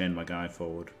have chained my guy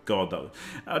forward. God,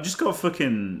 I just got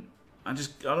fucking. I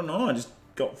don't know. I just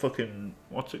got fucking.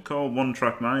 What's it called? One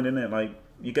track mind, isn't it? Like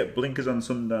you get blinkers on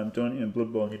sometimes, don't you? In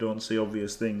Blood Bowl, you don't see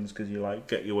obvious things because you like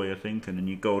get your way of thinking and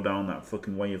you go down that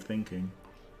fucking way of thinking.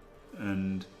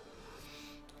 And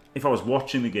if I was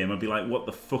watching the game, I'd be like, "What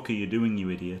the fuck are you doing, you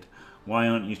idiot? Why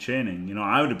aren't you chaining?" You know,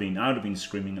 I would have been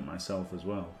screaming at myself as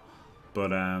well.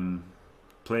 But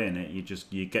playing it,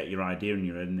 you get your idea in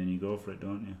your head and then you go for it,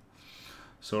 don't you?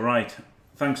 So right,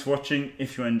 thanks for watching.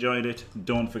 If you enjoyed it,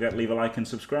 don't forget to leave a like and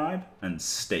subscribe, and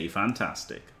stay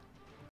fantastic.